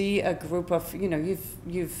you see a group of, you know,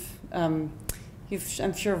 you've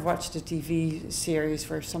I'm sure watched a TV series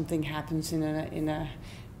where something happens in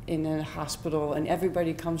a hospital and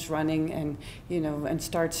everybody comes running and, you know, and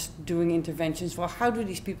starts doing interventions. Well, how do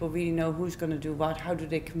these people really know who's going to do what? How do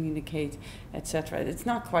they communicate, etc.? It's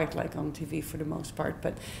not quite like on TV for the most part,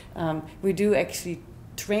 but we do actually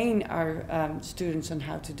train our students on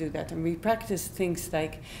how to do that, and we practice things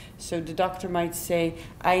like, so the doctor might say,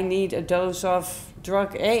 I need a dose of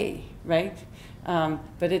drug A, right?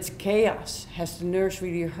 But it's chaos. Has the nurse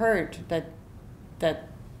really heard that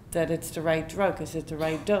it's the right drug? Is it the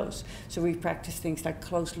right dose? So we practice things like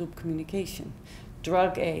closed loop communication.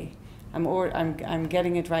 Drug A, I'm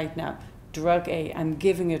getting it right now. Drug A, I'm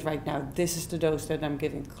giving it right now. This is the dose that I'm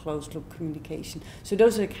giving. Closed loop communication. So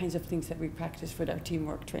those are the kinds of things that we practice with our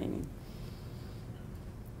teamwork training.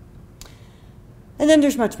 And then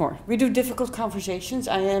there's much more. We do difficult conversations.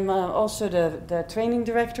 I am also the training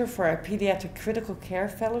director for our Pediatric Critical Care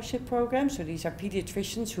Fellowship program. So these are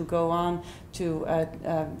pediatricians who go on to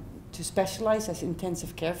specialize as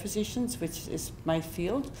intensive care physicians, which is my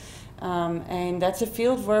field. And that's a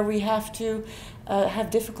field where we have to have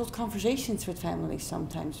difficult conversations with families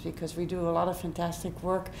sometimes, because we do a lot of fantastic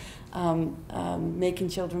work making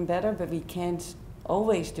children better, but we can't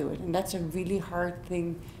always do it. And that's a really hard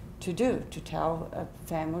thing to do, to tell a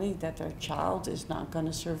family that their child is not going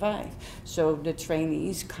to survive. So the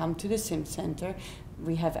trainees come to the Sim Center.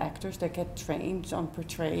 We have actors that get trained on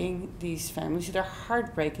portraying these families that are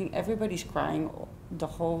heartbreaking. Everybody's crying the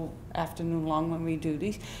whole afternoon long when we do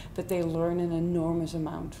these, but they learn an enormous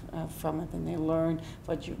amount from it, and they learn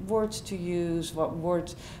what words to use,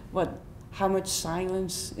 how much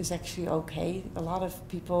silence is actually okay. A lot of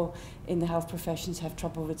people in the health professions have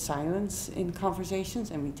trouble with silence in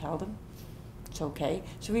conversations, and we tell them it's okay.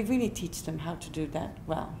 So we really teach them how to do that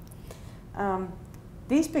well.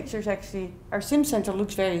 These pictures actually, our Sim Center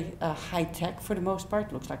looks very high-tech for the most part.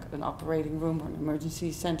 It looks like an operating room or an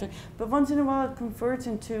emergency center. But once in a while it converts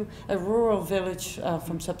into a rural village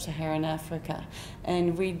from sub-Saharan Africa.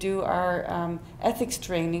 And we do our ethics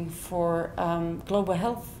training for global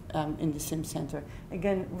health in the Sim Center,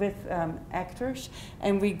 again with actors,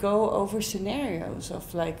 and we go over scenarios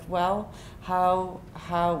of like, well,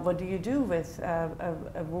 what do you do with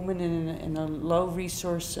a woman in a low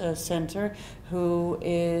resource center who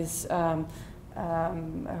is I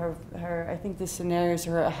think the scenario is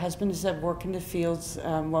her husband is at work in the fields,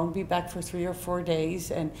 won't be back for 3 or 4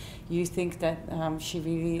 days, and you think that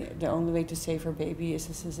the only way to save her baby is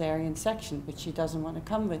a cesarean section, but she doesn't want to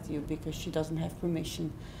come with you because she doesn't have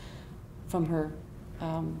permission from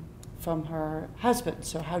her husband.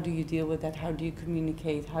 So how do you deal with that? How do you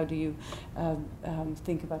communicate? How do you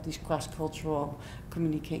think about these cross-cultural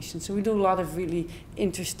communications? So we do a lot of really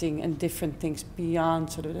interesting and different things beyond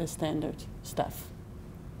sort of the standard stuff.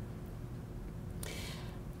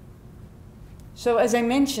 So as I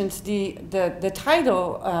mentioned, the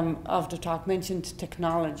title of the talk mentioned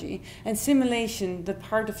technology, and simulation, the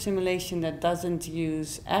part of simulation that doesn't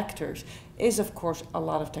use actors, is of course a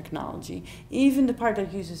lot of technology. Even the part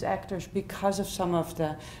that uses actors, because of some of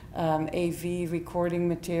the AV recording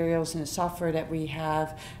materials and the software that we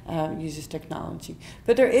have, uses technology.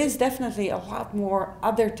 But there is definitely a lot more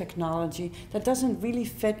other technology that doesn't really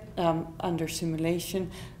fit under simulation,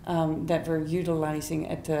 that we're utilizing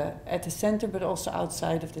at the center, but also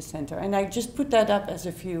outside of the center. And I just put that up as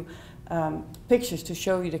a few pictures to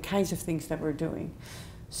show you the kinds of things that we're doing.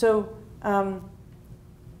 So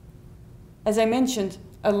as I mentioned,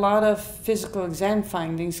 a lot of physical exam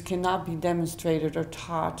findings cannot be demonstrated or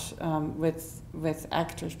taught with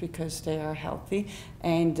actors because they are healthy,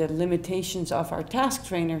 and the limitations of our task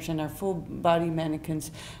trainers and our full body mannequins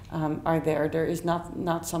are there. There is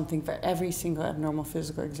not something for every single abnormal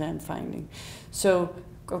physical exam finding. So,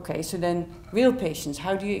 okay, so then real patients.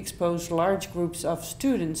 How do you expose large groups of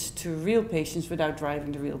students to real patients without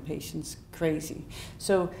driving the real patients crazy?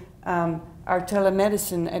 So our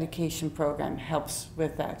telemedicine education program helps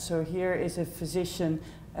with that. So here is a physician,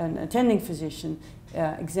 an attending physician,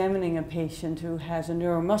 examining a patient who has a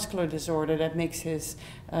neuromuscular disorder that makes his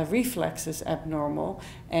reflexes abnormal,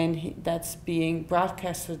 and that's being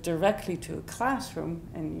broadcasted directly to a classroom,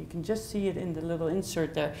 and you can just see it in the little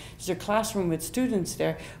insert there. There's a classroom with students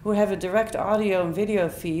there who have a direct audio and video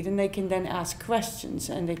feed, and they can then ask questions,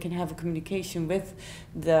 and they can have a communication with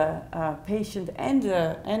the patient and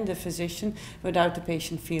the physician without the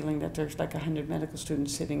patient feeling that there's like 100 medical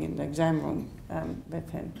students sitting in the exam room with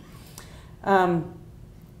him.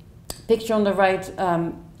 picture on the right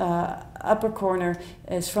upper corner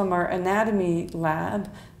is from our anatomy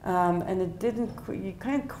lab. And it didn't, you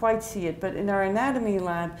can't quite see it, but in our anatomy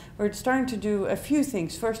lab, we're starting to do a few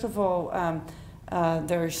things. First of all,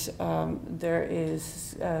 there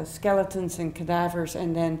is skeletons and cadavers,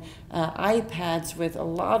 and then iPads with a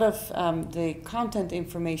lot of the content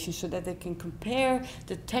information so that they can compare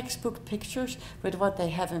the textbook pictures with what they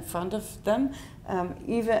have in front of them,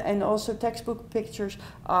 and also textbook pictures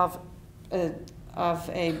of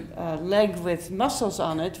a leg with muscles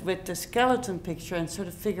on it with the skeleton picture, and sort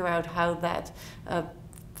of figure out how that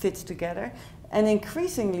fits together. And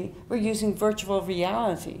increasingly, we're using virtual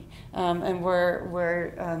reality, and where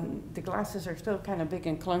the glasses are still kind of big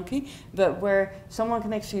and clunky, but where someone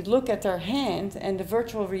can actually look at their hand, and the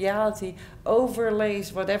virtual reality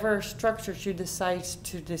overlays whatever structures you decide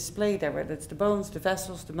to display there, whether it's the bones, the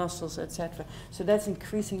vessels, the muscles, etc. So that's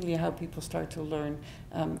increasingly how people start to learn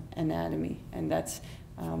anatomy, and that's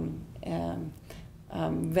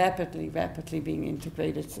rapidly being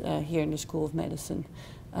integrated here in the School of Medicine.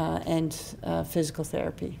 And physical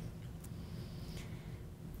therapy.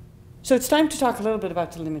 So it's time to talk a little bit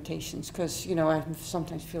about the limitations, because I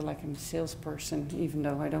sometimes feel like I'm a salesperson, even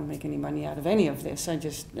though I don't make any money out of any of this. I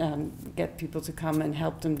just get people to come and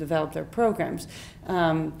help them develop their programs.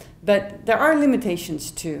 But there are limitations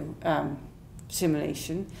to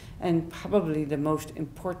simulation, and probably the most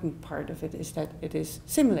important part of it is that it is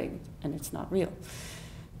simulated and it's not real.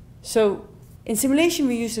 So in simulation,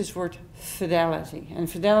 we use this word fidelity, and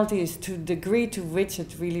fidelity is to the degree to which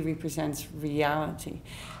it really represents reality.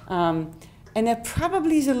 And that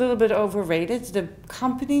probably is a little bit overrated. The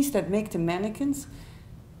companies that make the mannequins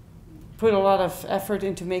put a lot of effort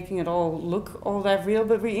into making it all look all that real,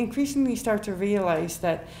 but we increasingly start to realize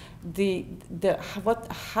that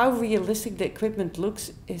how realistic the equipment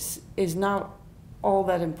looks is not all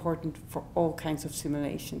that important for all kinds of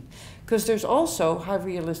simulation. Because there's also how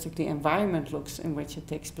realistic the environment looks in which it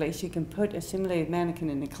takes place. You can put a simulated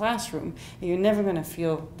mannequin in a classroom, and you're never going to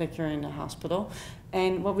feel that you're in a hospital.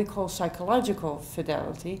 And what we call psychological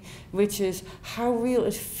fidelity, which is how real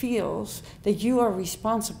it feels that you are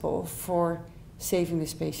responsible for saving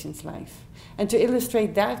this patient's life. And to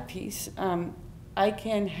illustrate that piece, I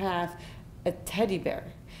can have a teddy bear,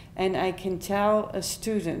 and I can tell a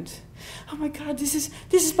student, oh my God, this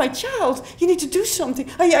is my child. You need to do something.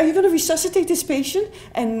 Are you going to resuscitate this patient?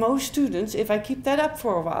 And most students, if I keep that up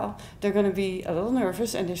for a while, they're going to be a little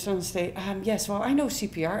nervous, and they're going to say, yes, well, I know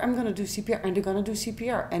CPR. I'm going to do CPR, and they're going to do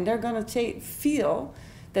CPR. And they're going to feel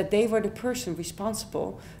that they were the person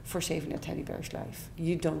responsible for saving a teddy bear's life.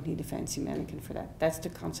 You don't need a fancy mannequin for that. That's the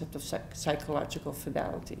concept of psychological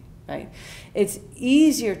fidelity, right? It's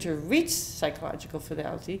easier to reach psychological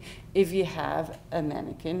fidelity if you have a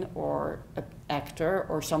mannequin or an actor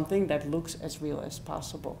or something that looks as real as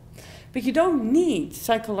possible. But you don't need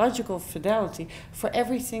psychological fidelity for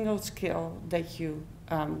every single skill that you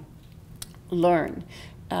learn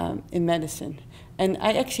in medicine. And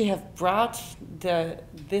I actually have brought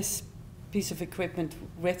this piece of equipment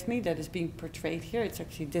with me that is being portrayed here. It's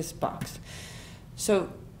actually this box.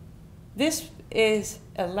 So this is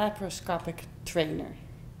a laparoscopic trainer.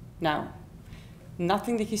 Now,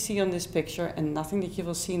 nothing that you see on this picture and nothing that you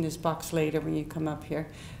will see in this box later when you come up here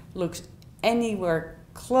looks anywhere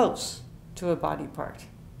close to a body part.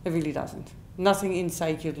 It really doesn't. Nothing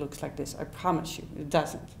inside you looks like this, I promise you. It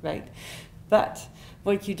doesn't, right? But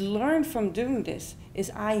what you learn from doing this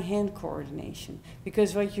is eye-hand coordination.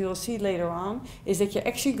 Because what you'll see later on is that you're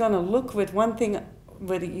actually going to look with one thing,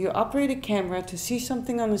 whether you operate a camera to see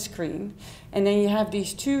something on the screen, and then you have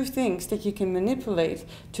these two things that you can manipulate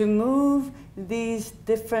to move these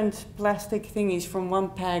different plastic thingies from one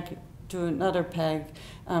peg to another peg,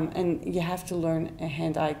 and you have to learn a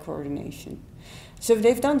hand-eye coordination. So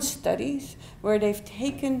they've done studies where they've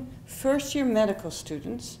taken first-year medical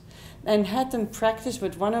students and had them practice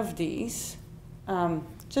with one of these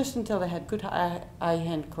just until they had good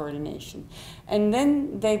eye-hand coordination. And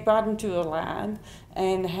then they brought them to a lab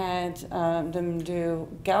and had them do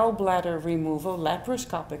gallbladder removal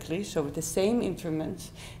laparoscopically, so with the same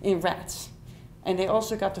instruments, in rats. And they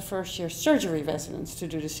also got the first-year surgery residents to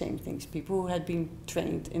do the same things, people who had been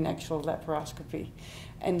trained in actual laparoscopy.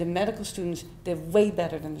 And the medical students did way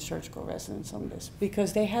better than the surgical residents on this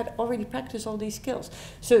because they had already practiced all these skills.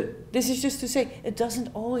 So this is just to say, it doesn't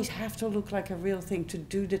always have to look like a real thing to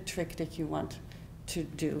do the trick that you want to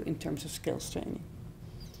do in terms of skills training.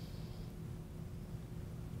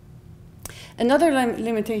 Another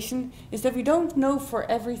limitation is that we don't know for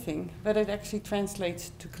everything, but it actually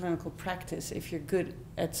translates to clinical practice if you're good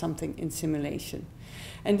at something in simulation.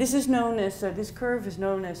 And this is known as, this curve is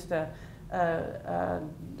known as the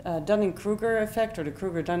Dunning-Kruger effect, or the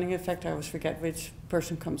Kruger-Dunning effect. I always forget which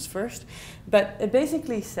person comes first. But it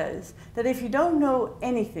basically says that if you don't know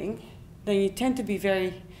anything, then you tend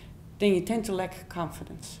to lack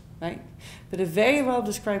confidence, right? But a very well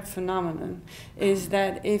described phenomenon is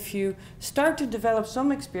that if you start to develop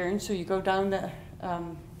some experience, so you go down the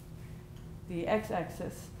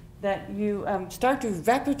x-axis, that you start to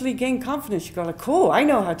rapidly gain confidence. You go like, cool, I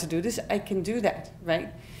know how to do this, I can do that,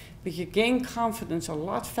 right? But you gain confidence a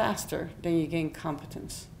lot faster than you gain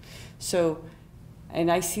competence. So,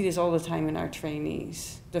 and I see this all the time in our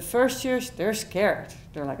trainees. The first years, they're scared.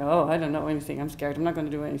 They're like, oh, I don't know anything, I'm scared, I'm not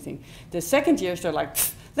gonna do anything. The second years, they're like,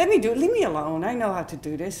 let me do it, leave me alone, I know how to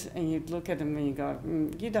do this. And you look at them and you go,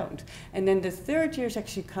 you don't. And then the third years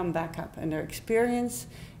actually come back up, and their experience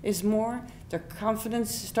is more, their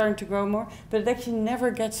confidence is starting to grow more, but it actually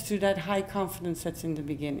never gets to that high confidence that's in the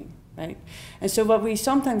beginning, right? And so what we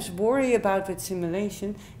sometimes worry about with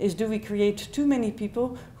simulation is, do we create too many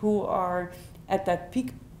people who are at that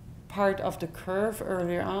peak part of the curve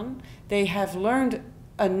earlier on? They have learned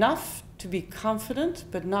enough to be confident,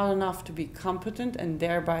 but not enough to be competent, and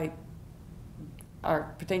thereby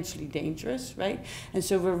are potentially dangerous, right? And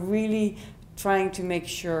so we're really trying to make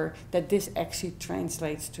sure that this actually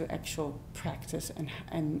translates to actual practice,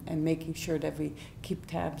 and making sure that we keep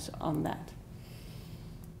tabs on that.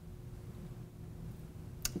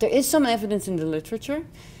 There is some evidence in the literature,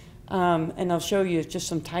 and I'll show you just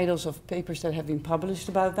some titles of papers that have been published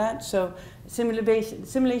about that. So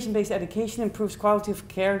simulation-based education improves quality of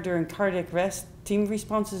care during cardiac arrest team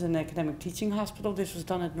responses in academic teaching hospital. This was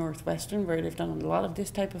done at Northwestern, where they've done a lot of this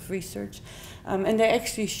type of research. And they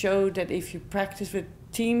actually showed that if you practice with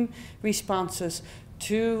team responses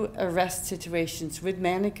to arrest situations with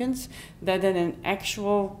mannequins, that then in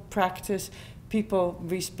actual practice, people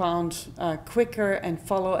respond quicker and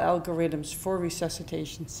follow algorithms for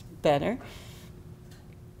resuscitations better.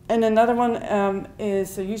 And another one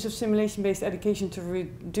is the use of simulation-based education to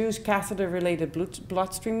reduce catheter-related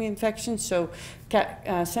bloodstream infections. So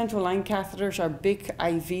central line catheters are big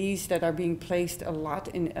IVs that are being placed a lot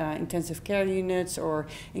in intensive care units or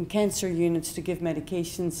in cancer units to give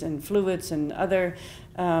medications and fluids and other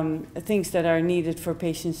things that are needed for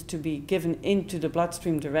patients to be given into the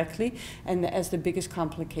bloodstream directly. And as the biggest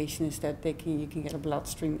complication is that you can get a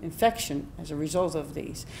bloodstream infection as a result of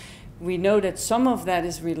these. We know that some of that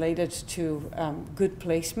is related to good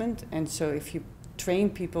placement, and so if you train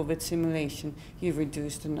people with simulation, you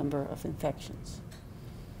reduce the number of infections.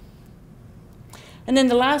 And then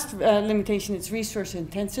the last limitation, it's resource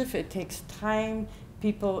intensive. It takes time,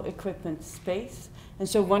 people, equipment, space. And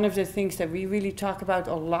so one of the things that we really talk about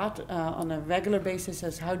a lot on a regular basis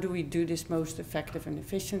is, how do we do this most effective and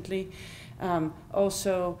efficiently?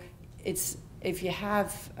 Also, if you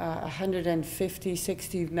have 150,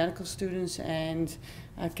 60 medical students, and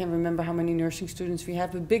I can't remember how many nursing students we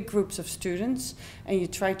have, but big groups of students, and you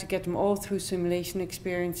try to get them all through simulation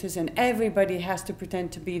experiences, and everybody has to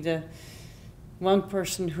pretend to be the one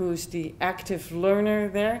person who's the active learner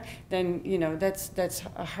there, then that's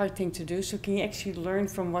a hard thing to do. So can you actually learn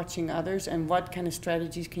from watching others, and what kind of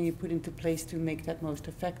strategies can you put into place to make that most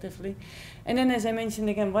effectively? And then, as I mentioned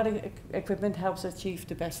again, what equipment helps achieve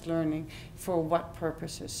the best learning for what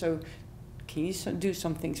purposes? So can you do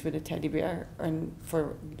some things with a teddy bear, and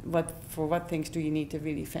for what things do you need the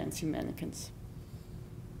really fancy mannequins?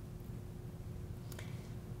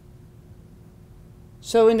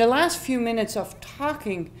 So in the last few minutes of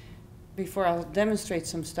talking, before I'll demonstrate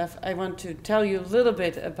some stuff, I want to tell you a little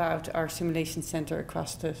bit about our simulation center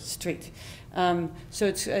across the street. So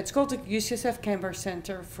it's called the UCSF Camber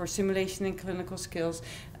Center for Simulation and Clinical Skills,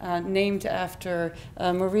 named after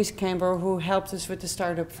Maurice Camber, who helped us with the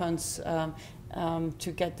startup funds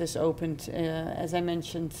to get this opened, as I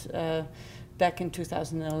mentioned, back in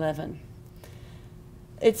 2011.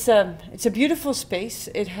 It's a beautiful space.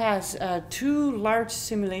 It has 2 large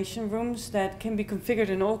simulation rooms that can be configured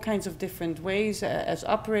in all kinds of different ways, as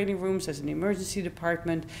operating rooms, as an emergency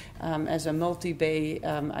department, as a multi-bay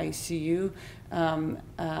ICU,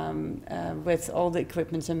 with all the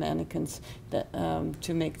equipment and mannequins that,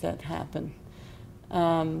 to make that happen.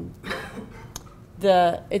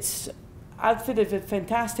 It's outfitted with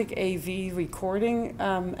fantastic AV recording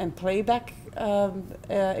and playback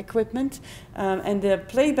equipment, and the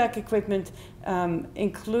playback equipment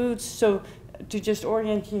includes, so to just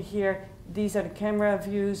orient you here, these are the camera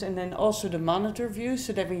views, and then also the monitor views,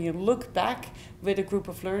 so that when you look back with a group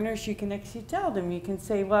of learners, you can actually tell them. You can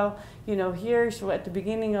say, well, you know, here's what, at the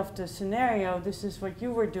beginning of the scenario, this is what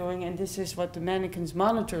you were doing, and this is what the mannequin's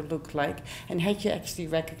monitor looked like, and had you actually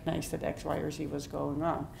recognized that X, Y, or Z was going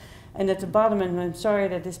on. And at the bottom, and I'm sorry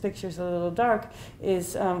that this picture is a little dark,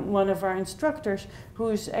 is one of our instructors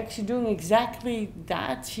who's actually doing exactly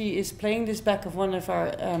that. She is playing this back of one of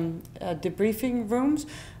our debriefing rooms.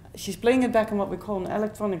 She's playing it back on what we call an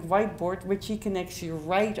electronic whiteboard, which she can actually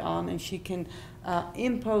write on, and she can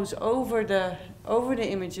impose over the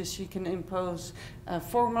images. She can impose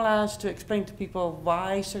formulas to explain to people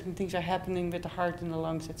why certain things are happening with the heart and the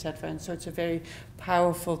lungs, etc. And so it's a very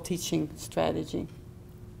powerful teaching strategy.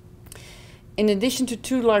 In addition to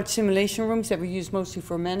 2 large simulation rooms that we use mostly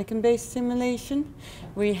for mannequin-based simulation,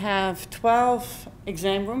 we have 12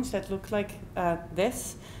 exam rooms that look like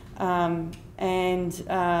this.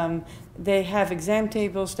 They have exam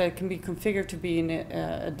tables that can be configured to be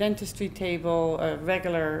a dentistry table, a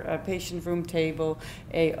regular patient room table,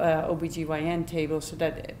 a OBGYN table, so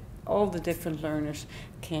that all the different learners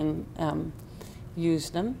can use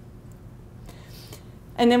them.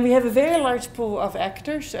 And then we have a very large pool of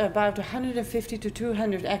actors, about 150 to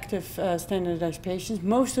 200 active standardized patients.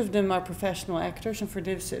 Most of them are professional actors, and for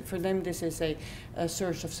them this is a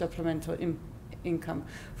source of supplemental income.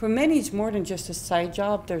 For many, it's more than just a side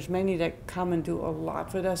job. There's many that come and do a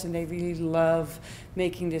lot with us, and they really love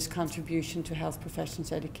making this contribution to health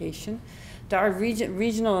professions education. There are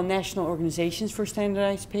regional and national organizations for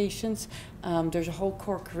standardized patients. There's a whole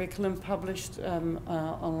core curriculum published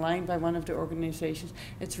online by one of the organizations.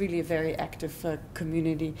 It's really a very active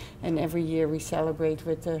community, and every year we celebrate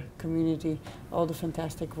with the community all the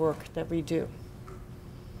fantastic work that we do.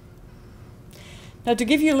 Now, to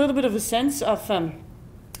give you a little bit of a sense of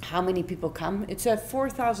how many people come, it's a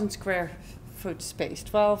 4,000 square foot space,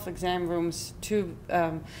 12 exam rooms, 2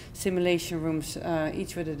 simulation rooms,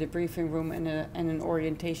 each with a debriefing room and an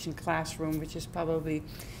orientation classroom, which is probably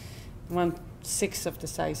 1/6 of the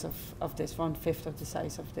size of this, 1/5 of the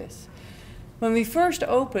size of this. When we first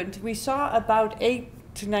opened, we saw about 8,000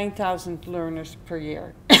 to 9,000 learners per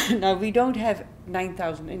year. Now, we don't have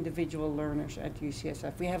 9,000 individual learners at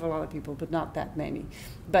UCSF. We have a lot of people, but not that many.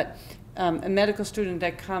 But a medical student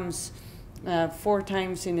that comes 4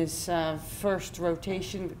 times in his first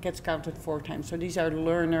rotation gets counted 4 times. So these are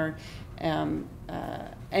learner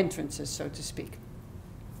entrances, so to speak.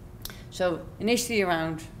 So initially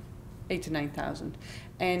around 8,000 to 9,000.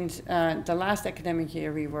 And the last academic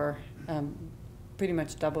year we were pretty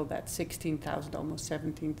much double that, 16,000, almost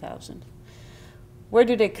 17,000. Where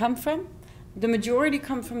do they come from? The majority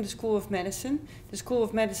come from the School of Medicine. The School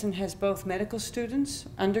of Medicine has both medical students,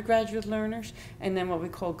 undergraduate learners, and then what we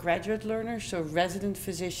call graduate learners, so resident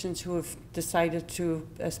physicians who have decided to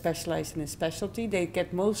specialize in a specialty. They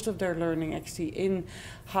get most of their learning actually in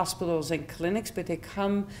hospitals and clinics, but they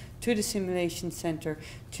come to the simulation center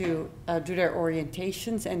to do their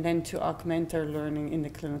orientations and then to augment their learning in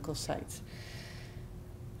the clinical sites.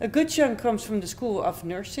 A good chunk comes from the School of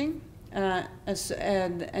Nursing, and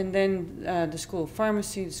then the School of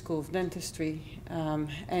Pharmacy, the School of Dentistry,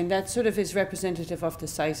 and that sort of is representative of the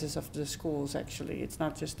sizes of the schools, actually. It's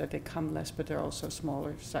not just that they come less, but they're also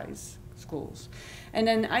smaller size schools. And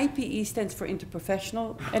then IPE stands for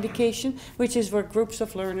Interprofessional Education, which is where groups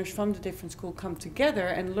of learners from the different schools come together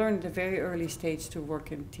and learn at a very early stage to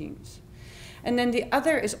work in teams. And then the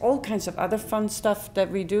other is all kinds of other fun stuff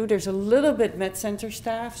that we do. There's a little bit med center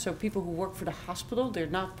staff, so people who work for the hospital. They're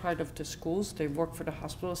not part of the schools. They work for the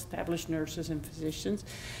hospital, established nurses and physicians.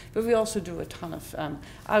 But we also do a ton of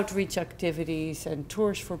outreach activities and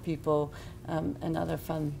tours for people and other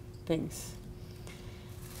fun things.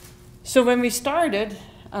 So when we started,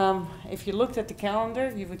 if you looked at the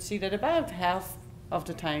calendar, you would see that about half of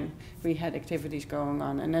the time we had activities going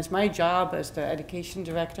on. And as my job as the education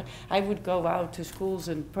director, I would go out to schools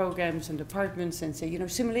and programs and departments and say, you know,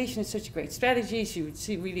 simulation is such a great strategy, so you would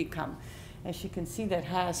see really come. As you can see, that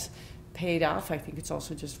has paid off. I think it's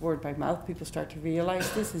also just word by mouth. People start to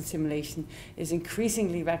realize this, and simulation is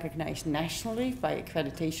increasingly recognized nationally by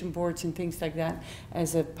accreditation boards and things like that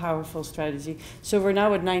as a powerful strategy. So we're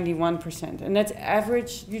now at 91%, and that's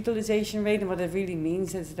average utilization rate, and what it really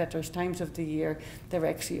means is that there's times of the year that are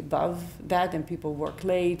actually above that, and people work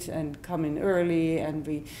late and come in early, and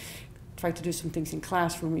we try to do some things in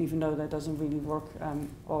classroom, even though that doesn't really work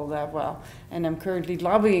all that well. And I'm currently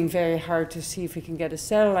lobbying very hard to see if we can get a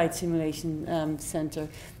satellite simulation center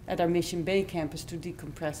at our Mission Bay campus to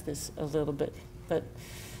decompress this a little bit. But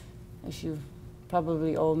as you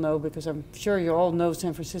probably all know, because I'm sure you all know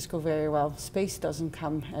San Francisco very well, space doesn't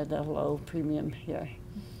come at a low premium here.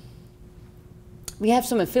 We have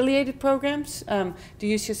some affiliated programs. The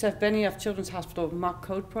UCSF Benioff Children's Hospital Mock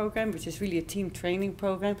Code program, which is really a team training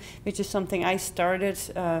program, which is something I started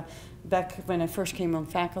back when I first came on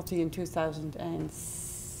faculty in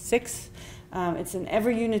 2006. It's in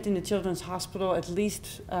every unit in the Children's Hospital, at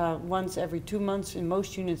least once every 2 months, in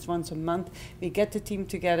most units once a month. We get the team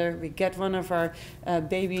together, we get one of our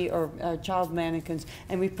baby or child mannequins,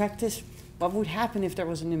 and we practice what would happen if there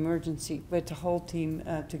was an emergency with the whole team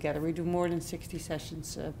together. We do more than 60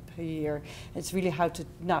 sessions per year. It's really how to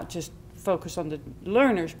not just focus on the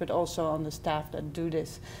learners, but also on the staff that do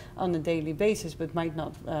this on a daily basis, but might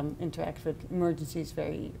not interact with emergencies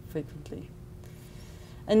very frequently.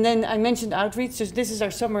 And then I mentioned outreach. So this is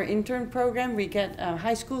our summer intern program. We get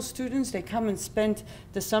high school students. They come and spend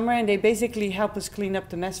the summer, and they basically help us clean up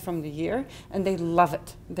the mess from the year, and they love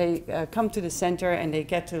it. They come to the center, and they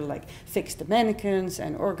get to like fix the mannequins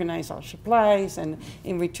and organize our supplies, and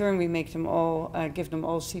in return we make them all, give them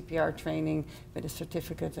all CPR training with a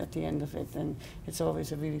certificate at the end of it, and it's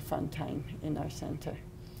always a really fun time in our center.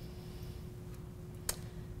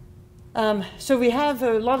 So we have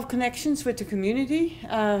a lot of connections with the community.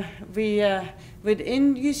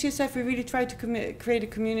 Within UCSF, we really try to create a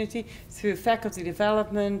community through faculty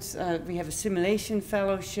development. We have a simulation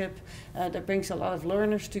fellowship that brings a lot of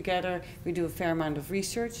learners together. We do a fair amount of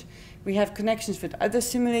research. We have connections with other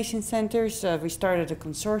simulation centers. We started a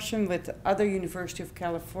consortium with other University of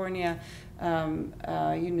California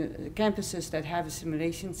campuses that have a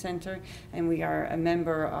simulation center, and we are a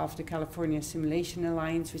member of the California Simulation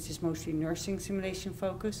Alliance, which is mostly nursing simulation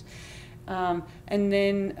focus. And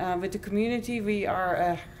then with the community, we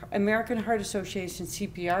are American Heart Association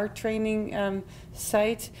CPR training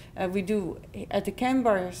site. We do at the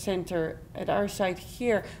Canberra Center, at our site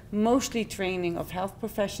here, mostly training of health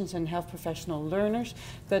professions and health professional learners,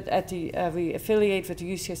 but at the, we affiliate with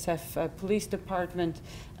the UCSF Police Department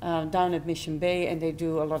down at Mission Bay, and they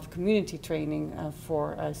do a lot of community training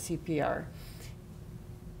for CPR.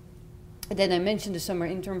 And then I mentioned the summer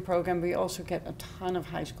intern program. We also get a ton of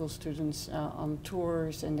high school students on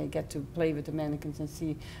tours, and they get to play with the mannequins and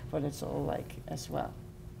see what it's all like as well.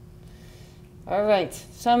 All right,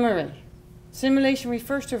 summary. Simulation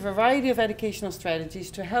refers to a variety of educational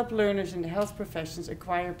strategies to help learners in the health professions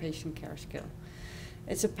acquire patient care skill.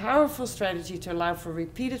 It's a powerful strategy to allow for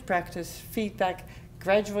repeated practice, feedback,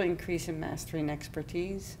 gradual increase in mastery and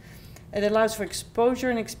expertise. It allows for exposure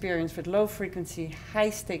and experience with low frequency, high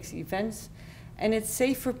stakes events. And it's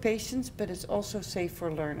safe for patients, but it's also safe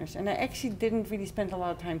for learners. And I actually didn't really spend a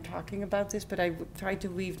lot of time talking about this, but I tried to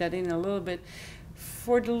weave that in a little bit.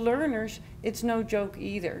 For the learners, it's no joke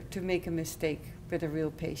either to make a mistake with a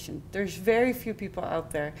real patient. There's very few people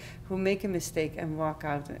out there who make a mistake and walk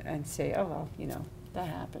out and say, oh, well, you know, that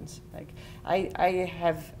happens. Like I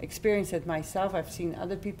have experienced it myself. I've seen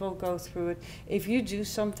other people go through it. If you do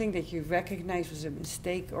something that you recognize was a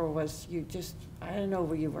mistake, or was you just, I don't know,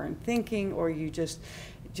 where you weren't thinking, or you just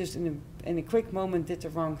in a quick moment did the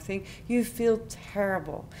wrong thing, you feel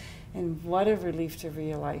terrible. And what a relief to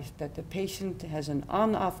realize that the patient has an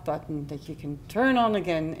on-off button that you can turn on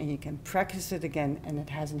again, and you can practice it again, and it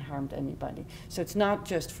hasn't harmed anybody. So it's not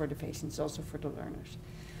just for the patients, it's also for the learners.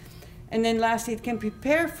 And then lastly, it can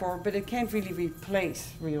prepare for, but it can't really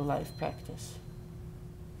replace real-life practice.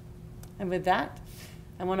 And with that,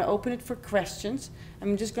 I want to open it for questions.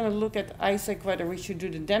 I'm just going to look at Isaac whether we should do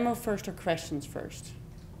the demo first or questions first.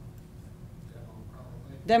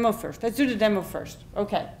 Demo first. Let's do the demo first.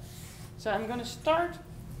 Okay. So I'm going to start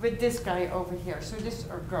with this guy over here. So this,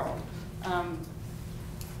 or girl,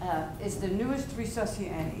 is the newest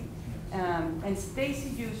Resusci Annie. And Stacy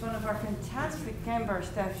Hughes, one of our fantastic Canberra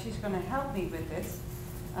staff, she's going to help me with this.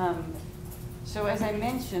 So as I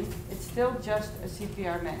mentioned, it's still just a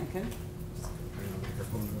CPR mannequin.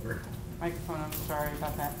 Microphone, I'm sorry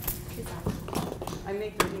about that. I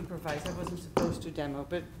make them improvise. I wasn't supposed to demo,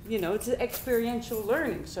 but you know, it's experiential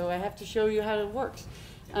learning, so I have to show you how it works.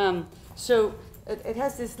 So it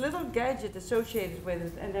has this little gadget associated with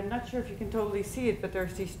it, and I'm not sure if you can totally see it, but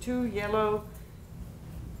there's these two yellow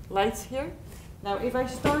lights here. Now, if I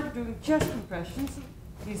start doing chest compressions,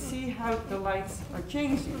 you see how the lights are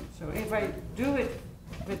changing. So if I do it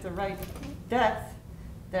with the right depth,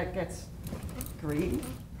 that gets green.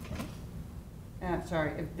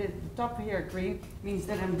 Sorry, if the top here green means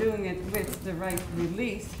that I'm doing it with the right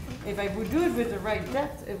release. If I would do it with the right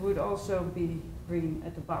depth, it would also be green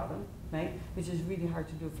at the bottom. right? Which is really hard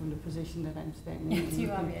to do from the position that I'm standing in. Do you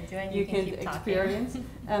want me to do it? You can experience.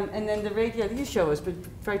 And then the radial, you show us, but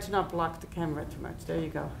try to not block the camera too much. There you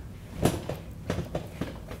go.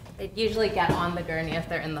 They usually get on the gurney if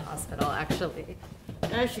they're in the hospital, actually.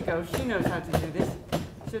 There she goes. She knows how to do this.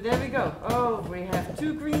 So there we go. Oh, we have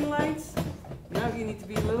 2 green lights. Now you need to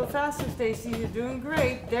be a little faster, Stacy. You're doing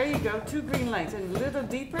great. There you go. 2 green lights. And a little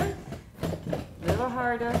deeper, a little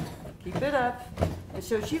harder. Keep it up. And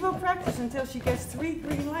so she will practice until she gets 3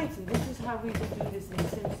 green lights. And this is how we would do this in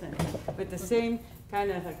Simpson. With the same kind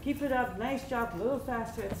of keep it up, nice job, a little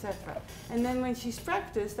faster, etc. And then when she's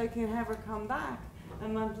practiced, I can have her come back a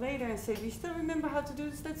month later and say, do you still remember how to do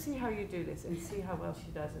this? Let's see how you do this and see how well she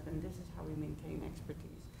does it. And this is how we maintain expertise.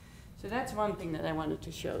 So that's one thing that I wanted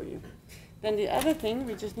to show you. Then the other thing,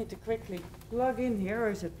 we just need to quickly plug in here, or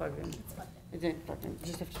is it plugged in? It's plugged in. It didn't plug in, you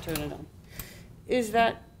just have to turn it on. Is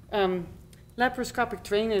that laparoscopic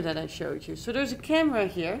trainer that I showed you. So there's a camera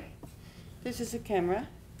here. This is a camera.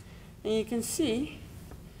 And you can see,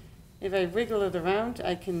 if I wiggle it around,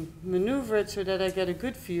 I can maneuver it so that I get a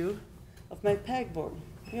good view of my pegboard.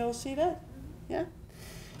 You all see that? Yeah?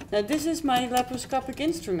 Now this is my laparoscopic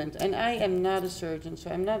instrument, and I am not a surgeon, so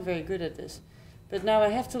I'm not very good at this. But now I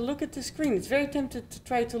have to look at the screen. It's very tempted to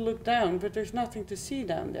try to look down, but there's nothing to see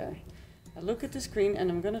down there. I look at the screen, and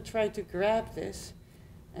I'm going to try to grab this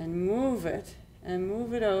and move it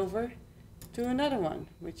over to another one,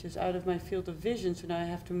 which is out of my field of vision, so now I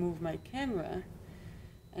have to move my camera.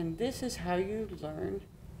 And this is how you learn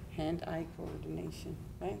hand-eye coordination,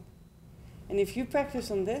 right? And if you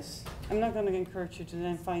practice on this, I'm not going to encourage you to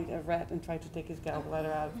then find a rat and try to take his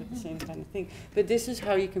gallbladder out of it, the same kind of thing. But this is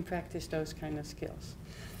how you can practice those kind of skills.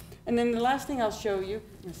 And then the last thing I'll show you,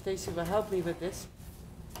 and Stacy will help me with this,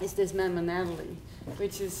 is this Mamma-Natalie,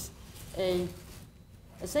 which is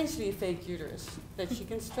essentially a fake uterus that she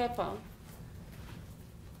can strap on.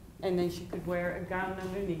 And then she could wear a gown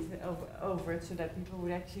underneath it, over it, so that people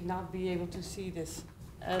would actually not be able to see this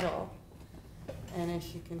at all. And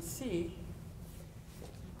as you can see,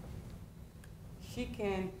 she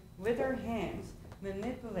can, with her hands,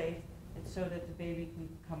 manipulate it so that the baby can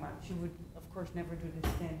come out. She would, of course, never do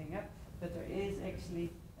this standing up, but there is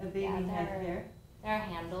actually a baby head here. There are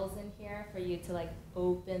handles in here for you to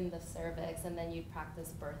open the cervix, and then you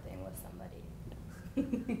practice birthing with somebody.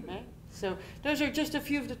 Right? So those are just a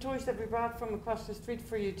few of the toys that we brought from across the street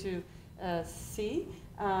for you to see.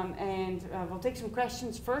 And we'll take some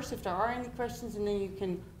questions first, if there are any questions, and then you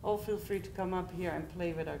can all feel free to come up here and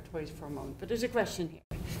play with our toys for a moment. But there's a question here.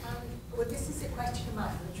 Well, this is a question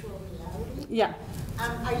about virtual reality. Yeah.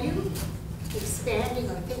 Are you expanding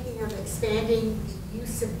or thinking of expanding the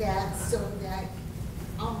use of that so that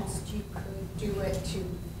almost you could do it to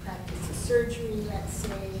practice a surgery, let's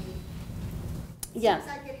say? Yeah. Seems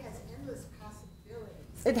like it has endless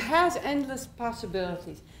possibilities. It has endless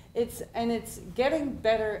possibilities. It's getting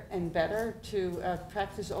better and better to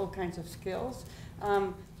practice all kinds of skills.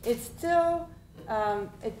 It's still,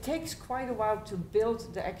 it takes quite a while to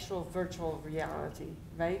build the actual virtual reality,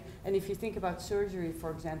 right? And if you think about surgery,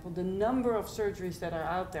 for example, the number of surgeries that are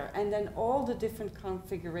out there, and then all the different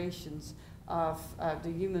configurations of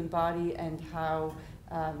the human body and how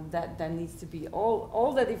that needs to be,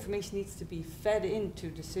 all that information needs to be fed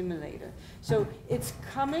into the simulator. So it's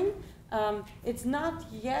coming. It's not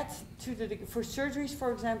yet to the for surgeries,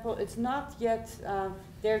 for example, it's not yet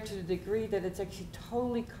there to the degree that it's actually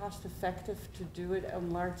totally cost effective to do it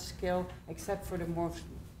on large scale, except for the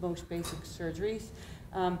most basic surgeries.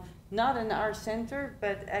 Not in our center,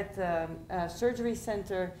 but at the surgery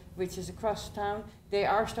center, which is across town, they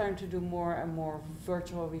are starting to do more and more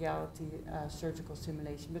virtual reality surgical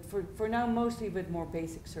simulation. But for now, mostly with more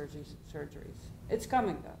basic surgeries. It's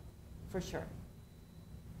coming though, for sure.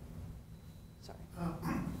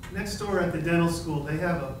 Next door at the dental school, they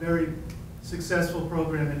have a very successful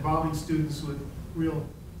program involving students with real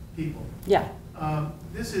people. Yeah.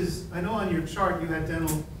 This is, I know on your chart you had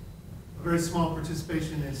dental, a very small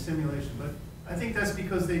participation in simulation, but I think that's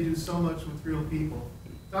because they do so much with real people.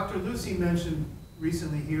 Dr. Lucy mentioned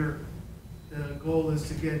recently here the goal is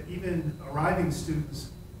to get even arriving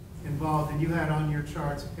students involved, and you had on your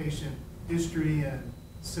charts patient history and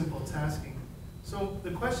simple tasking. So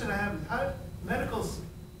the question I have is, how medical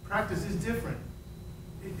practice is different.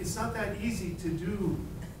 It's not that easy to do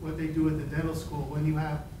what they do at the dental school when you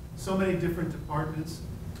have so many different departments.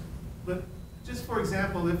 But just for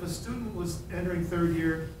example, if a student was entering third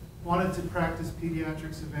year, wanted to practice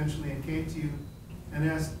pediatrics eventually and came to you and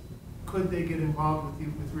asked, could they get involved with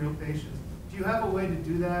you with real patients? Do you have a way to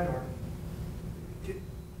do that, or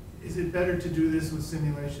is it better to do this with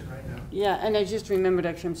simulation right now? Yeah, and I just remembered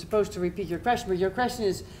actually I'm supposed to repeat your question, but your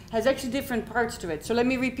question has actually different parts to it. So let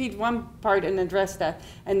me repeat one part and address that,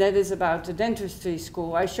 and that is about the dentistry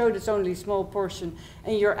school. I showed it's only a small portion,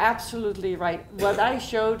 and you're absolutely right. What I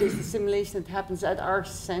showed is the simulation that happens at our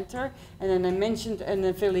center, and then I mentioned an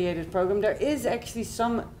affiliated program.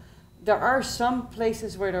 There are some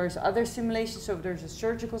places where there's other simulations. So there's a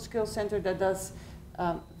surgical skills center that does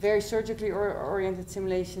very surgically oriented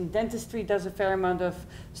simulation. Dentistry does a fair amount of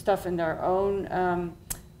stuff in their own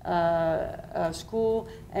school,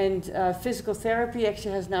 and physical therapy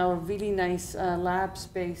actually has now a really nice lab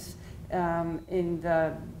space in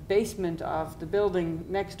the basement of the building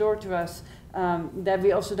next door to us that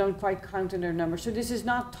we also don't quite count in their numbers. So this is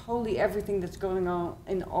not totally everything that's going on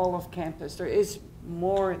in all of campus. There is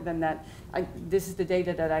more than that. This is the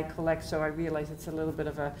data that I collect, so I realize it's a little bit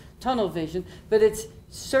of a tunnel vision, but it's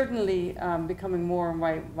certainly becoming more and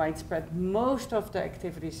widespread. Most of the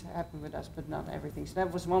activities happen with us, but not everything. So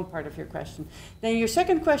that was one part of your question. Then your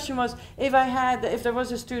second question was, if there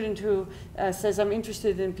was a student who says, I'm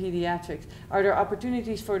interested in pediatrics, are there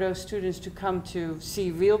opportunities for those students to come to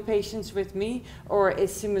see real patients with me, or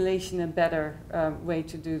is simulation a better way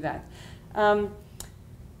to do that?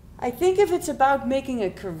 I think if it's about making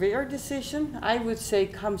a career decision, I would say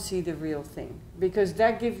come see the real thing, because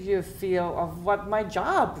that gives you a feel of what my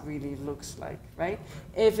job really looks like, right?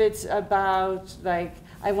 If it's about, like,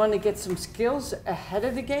 I want to get some skills ahead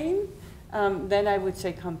of the game, then I would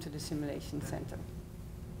say come to the simulation center.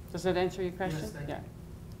 Does that answer your question? Yes, thank you.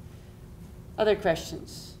 Other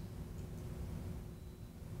questions?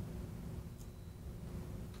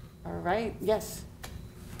 All right, yes.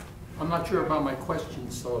 I'm not sure about my question,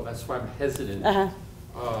 so that's why I'm hesitant.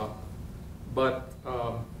 But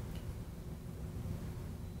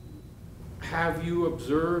have you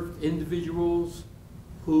observed individuals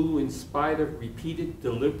who, in spite of repeated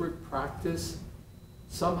deliberate practice,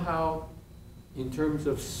 somehow, in terms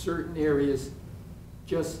of certain areas,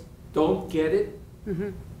 just don't get it,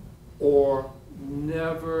 or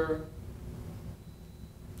never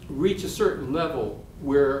reach a certain level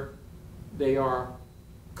where they are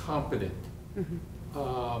competent?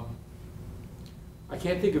 I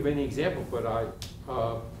can't think of any example, but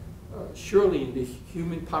surely in the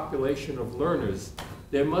human population of learners,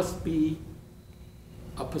 there must be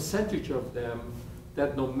a percentage of them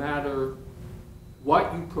that no matter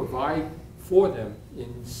what you provide for them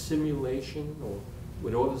in simulation or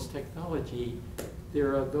with all this technology,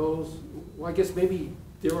 there are those, well, I guess maybe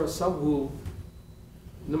there are some who,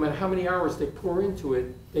 no matter how many hours they pour into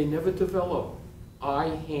it, they never develop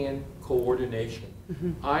eye-hand coordination.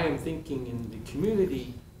 I am thinking in the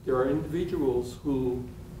community, there are individuals who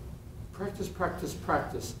practice,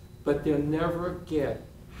 but they'll never get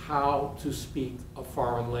how to speak a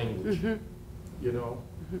foreign language, you know?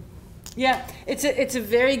 Yeah, it's a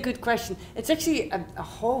very good question. It's actually a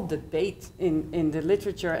whole debate in the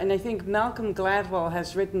literature, and I think Malcolm Gladwell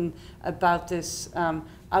has written about this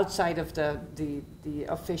outside of the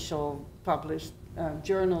official published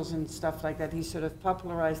journals and stuff like that. He sort of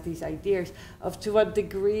popularized these ideas of to what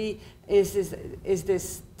degree is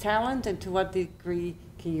this talent, and to what degree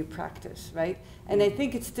can you practice, right? And I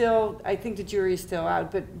think the jury is still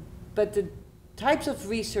out, but the types of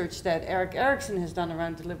research that Erik Erikson has done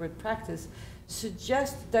around deliberate practice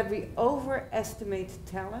suggest that we overestimate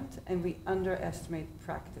talent and we underestimate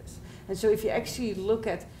practice. And so if you actually look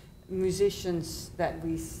at musicians that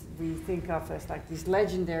we think of as like these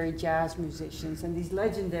legendary jazz musicians and these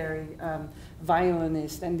legendary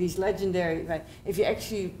violinists and these legendary, right, if you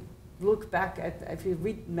actually look back at, if you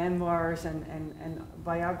read memoirs and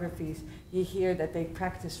biographies, you hear that they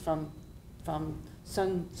practice from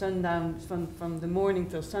sundown, from the morning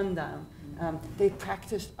till sundown. They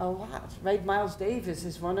practiced a lot, right? Miles Davis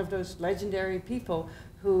is one of those legendary people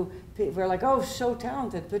who were like, oh, so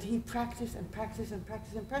talented, but he practiced and practiced and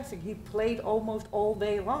practiced and practiced. He played almost all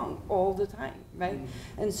day long, all the time, right?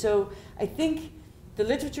 And so I think the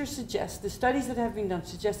literature suggests, the studies that have been done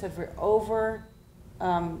suggest that we're over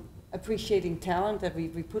appreciating talent, that we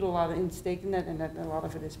put a lot of stake in that, and that a lot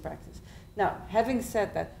of it is practice. Now, having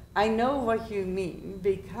said that, I know what you mean,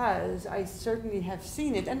 because I certainly have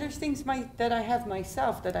seen it, and there's things that I have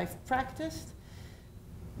myself that I've practiced,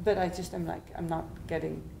 but I'm not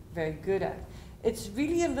getting very good at. It's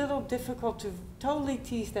really a little difficult to totally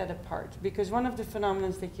tease that apart, because one of the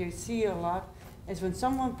phenomena that you see a lot is when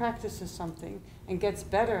someone practices something and gets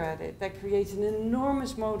better at it, that creates an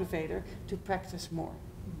enormous motivator to practice more,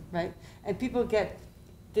 right? And people get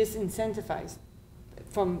disincentivized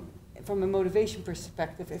from from a motivation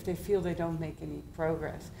perspective if they feel they don't make any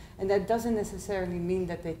progress. And that doesn't necessarily mean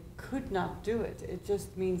that they could not do it. It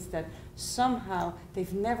just means that somehow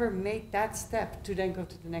they've never made that step to then go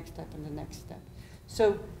to the next step and the next step.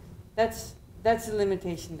 So that's a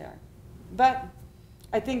limitation there. But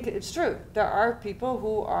I think it's true. There are people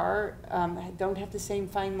who are don't have the same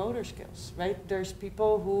fine motor skills, right? There's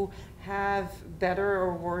people who have better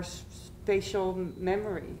or worse spatial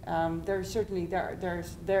memory. There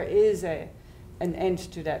is an end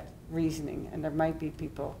to that reasoning, and there might be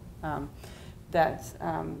people that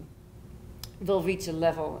will reach a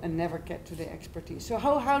level and never get to the expertise. So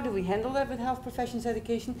how do we handle that with health professions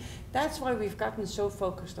education? That's why we've gotten so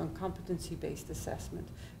focused on competency-based assessment,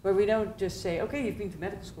 where we don't just say, okay, you've been to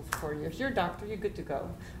medical school for 4 years, you're a doctor, you're good to go.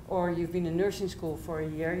 Or you've been in nursing school for a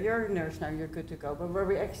year, you're a nurse now, you're good to go. But where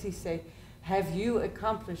we actually say, have you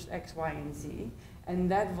accomplished X, Y, and Z?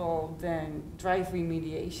 And that will then drive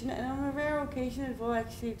remediation. And on a rare occasion, it will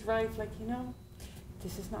actually drive like, you know,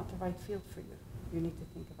 this is not the right field for you. You need to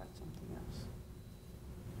think about something else.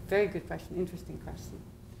 Very good question, interesting question.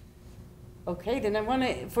 Okay, then I want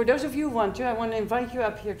to, for those of you who want to, I want to invite you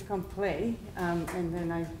up here to come play. And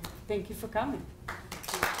then I thank you for coming.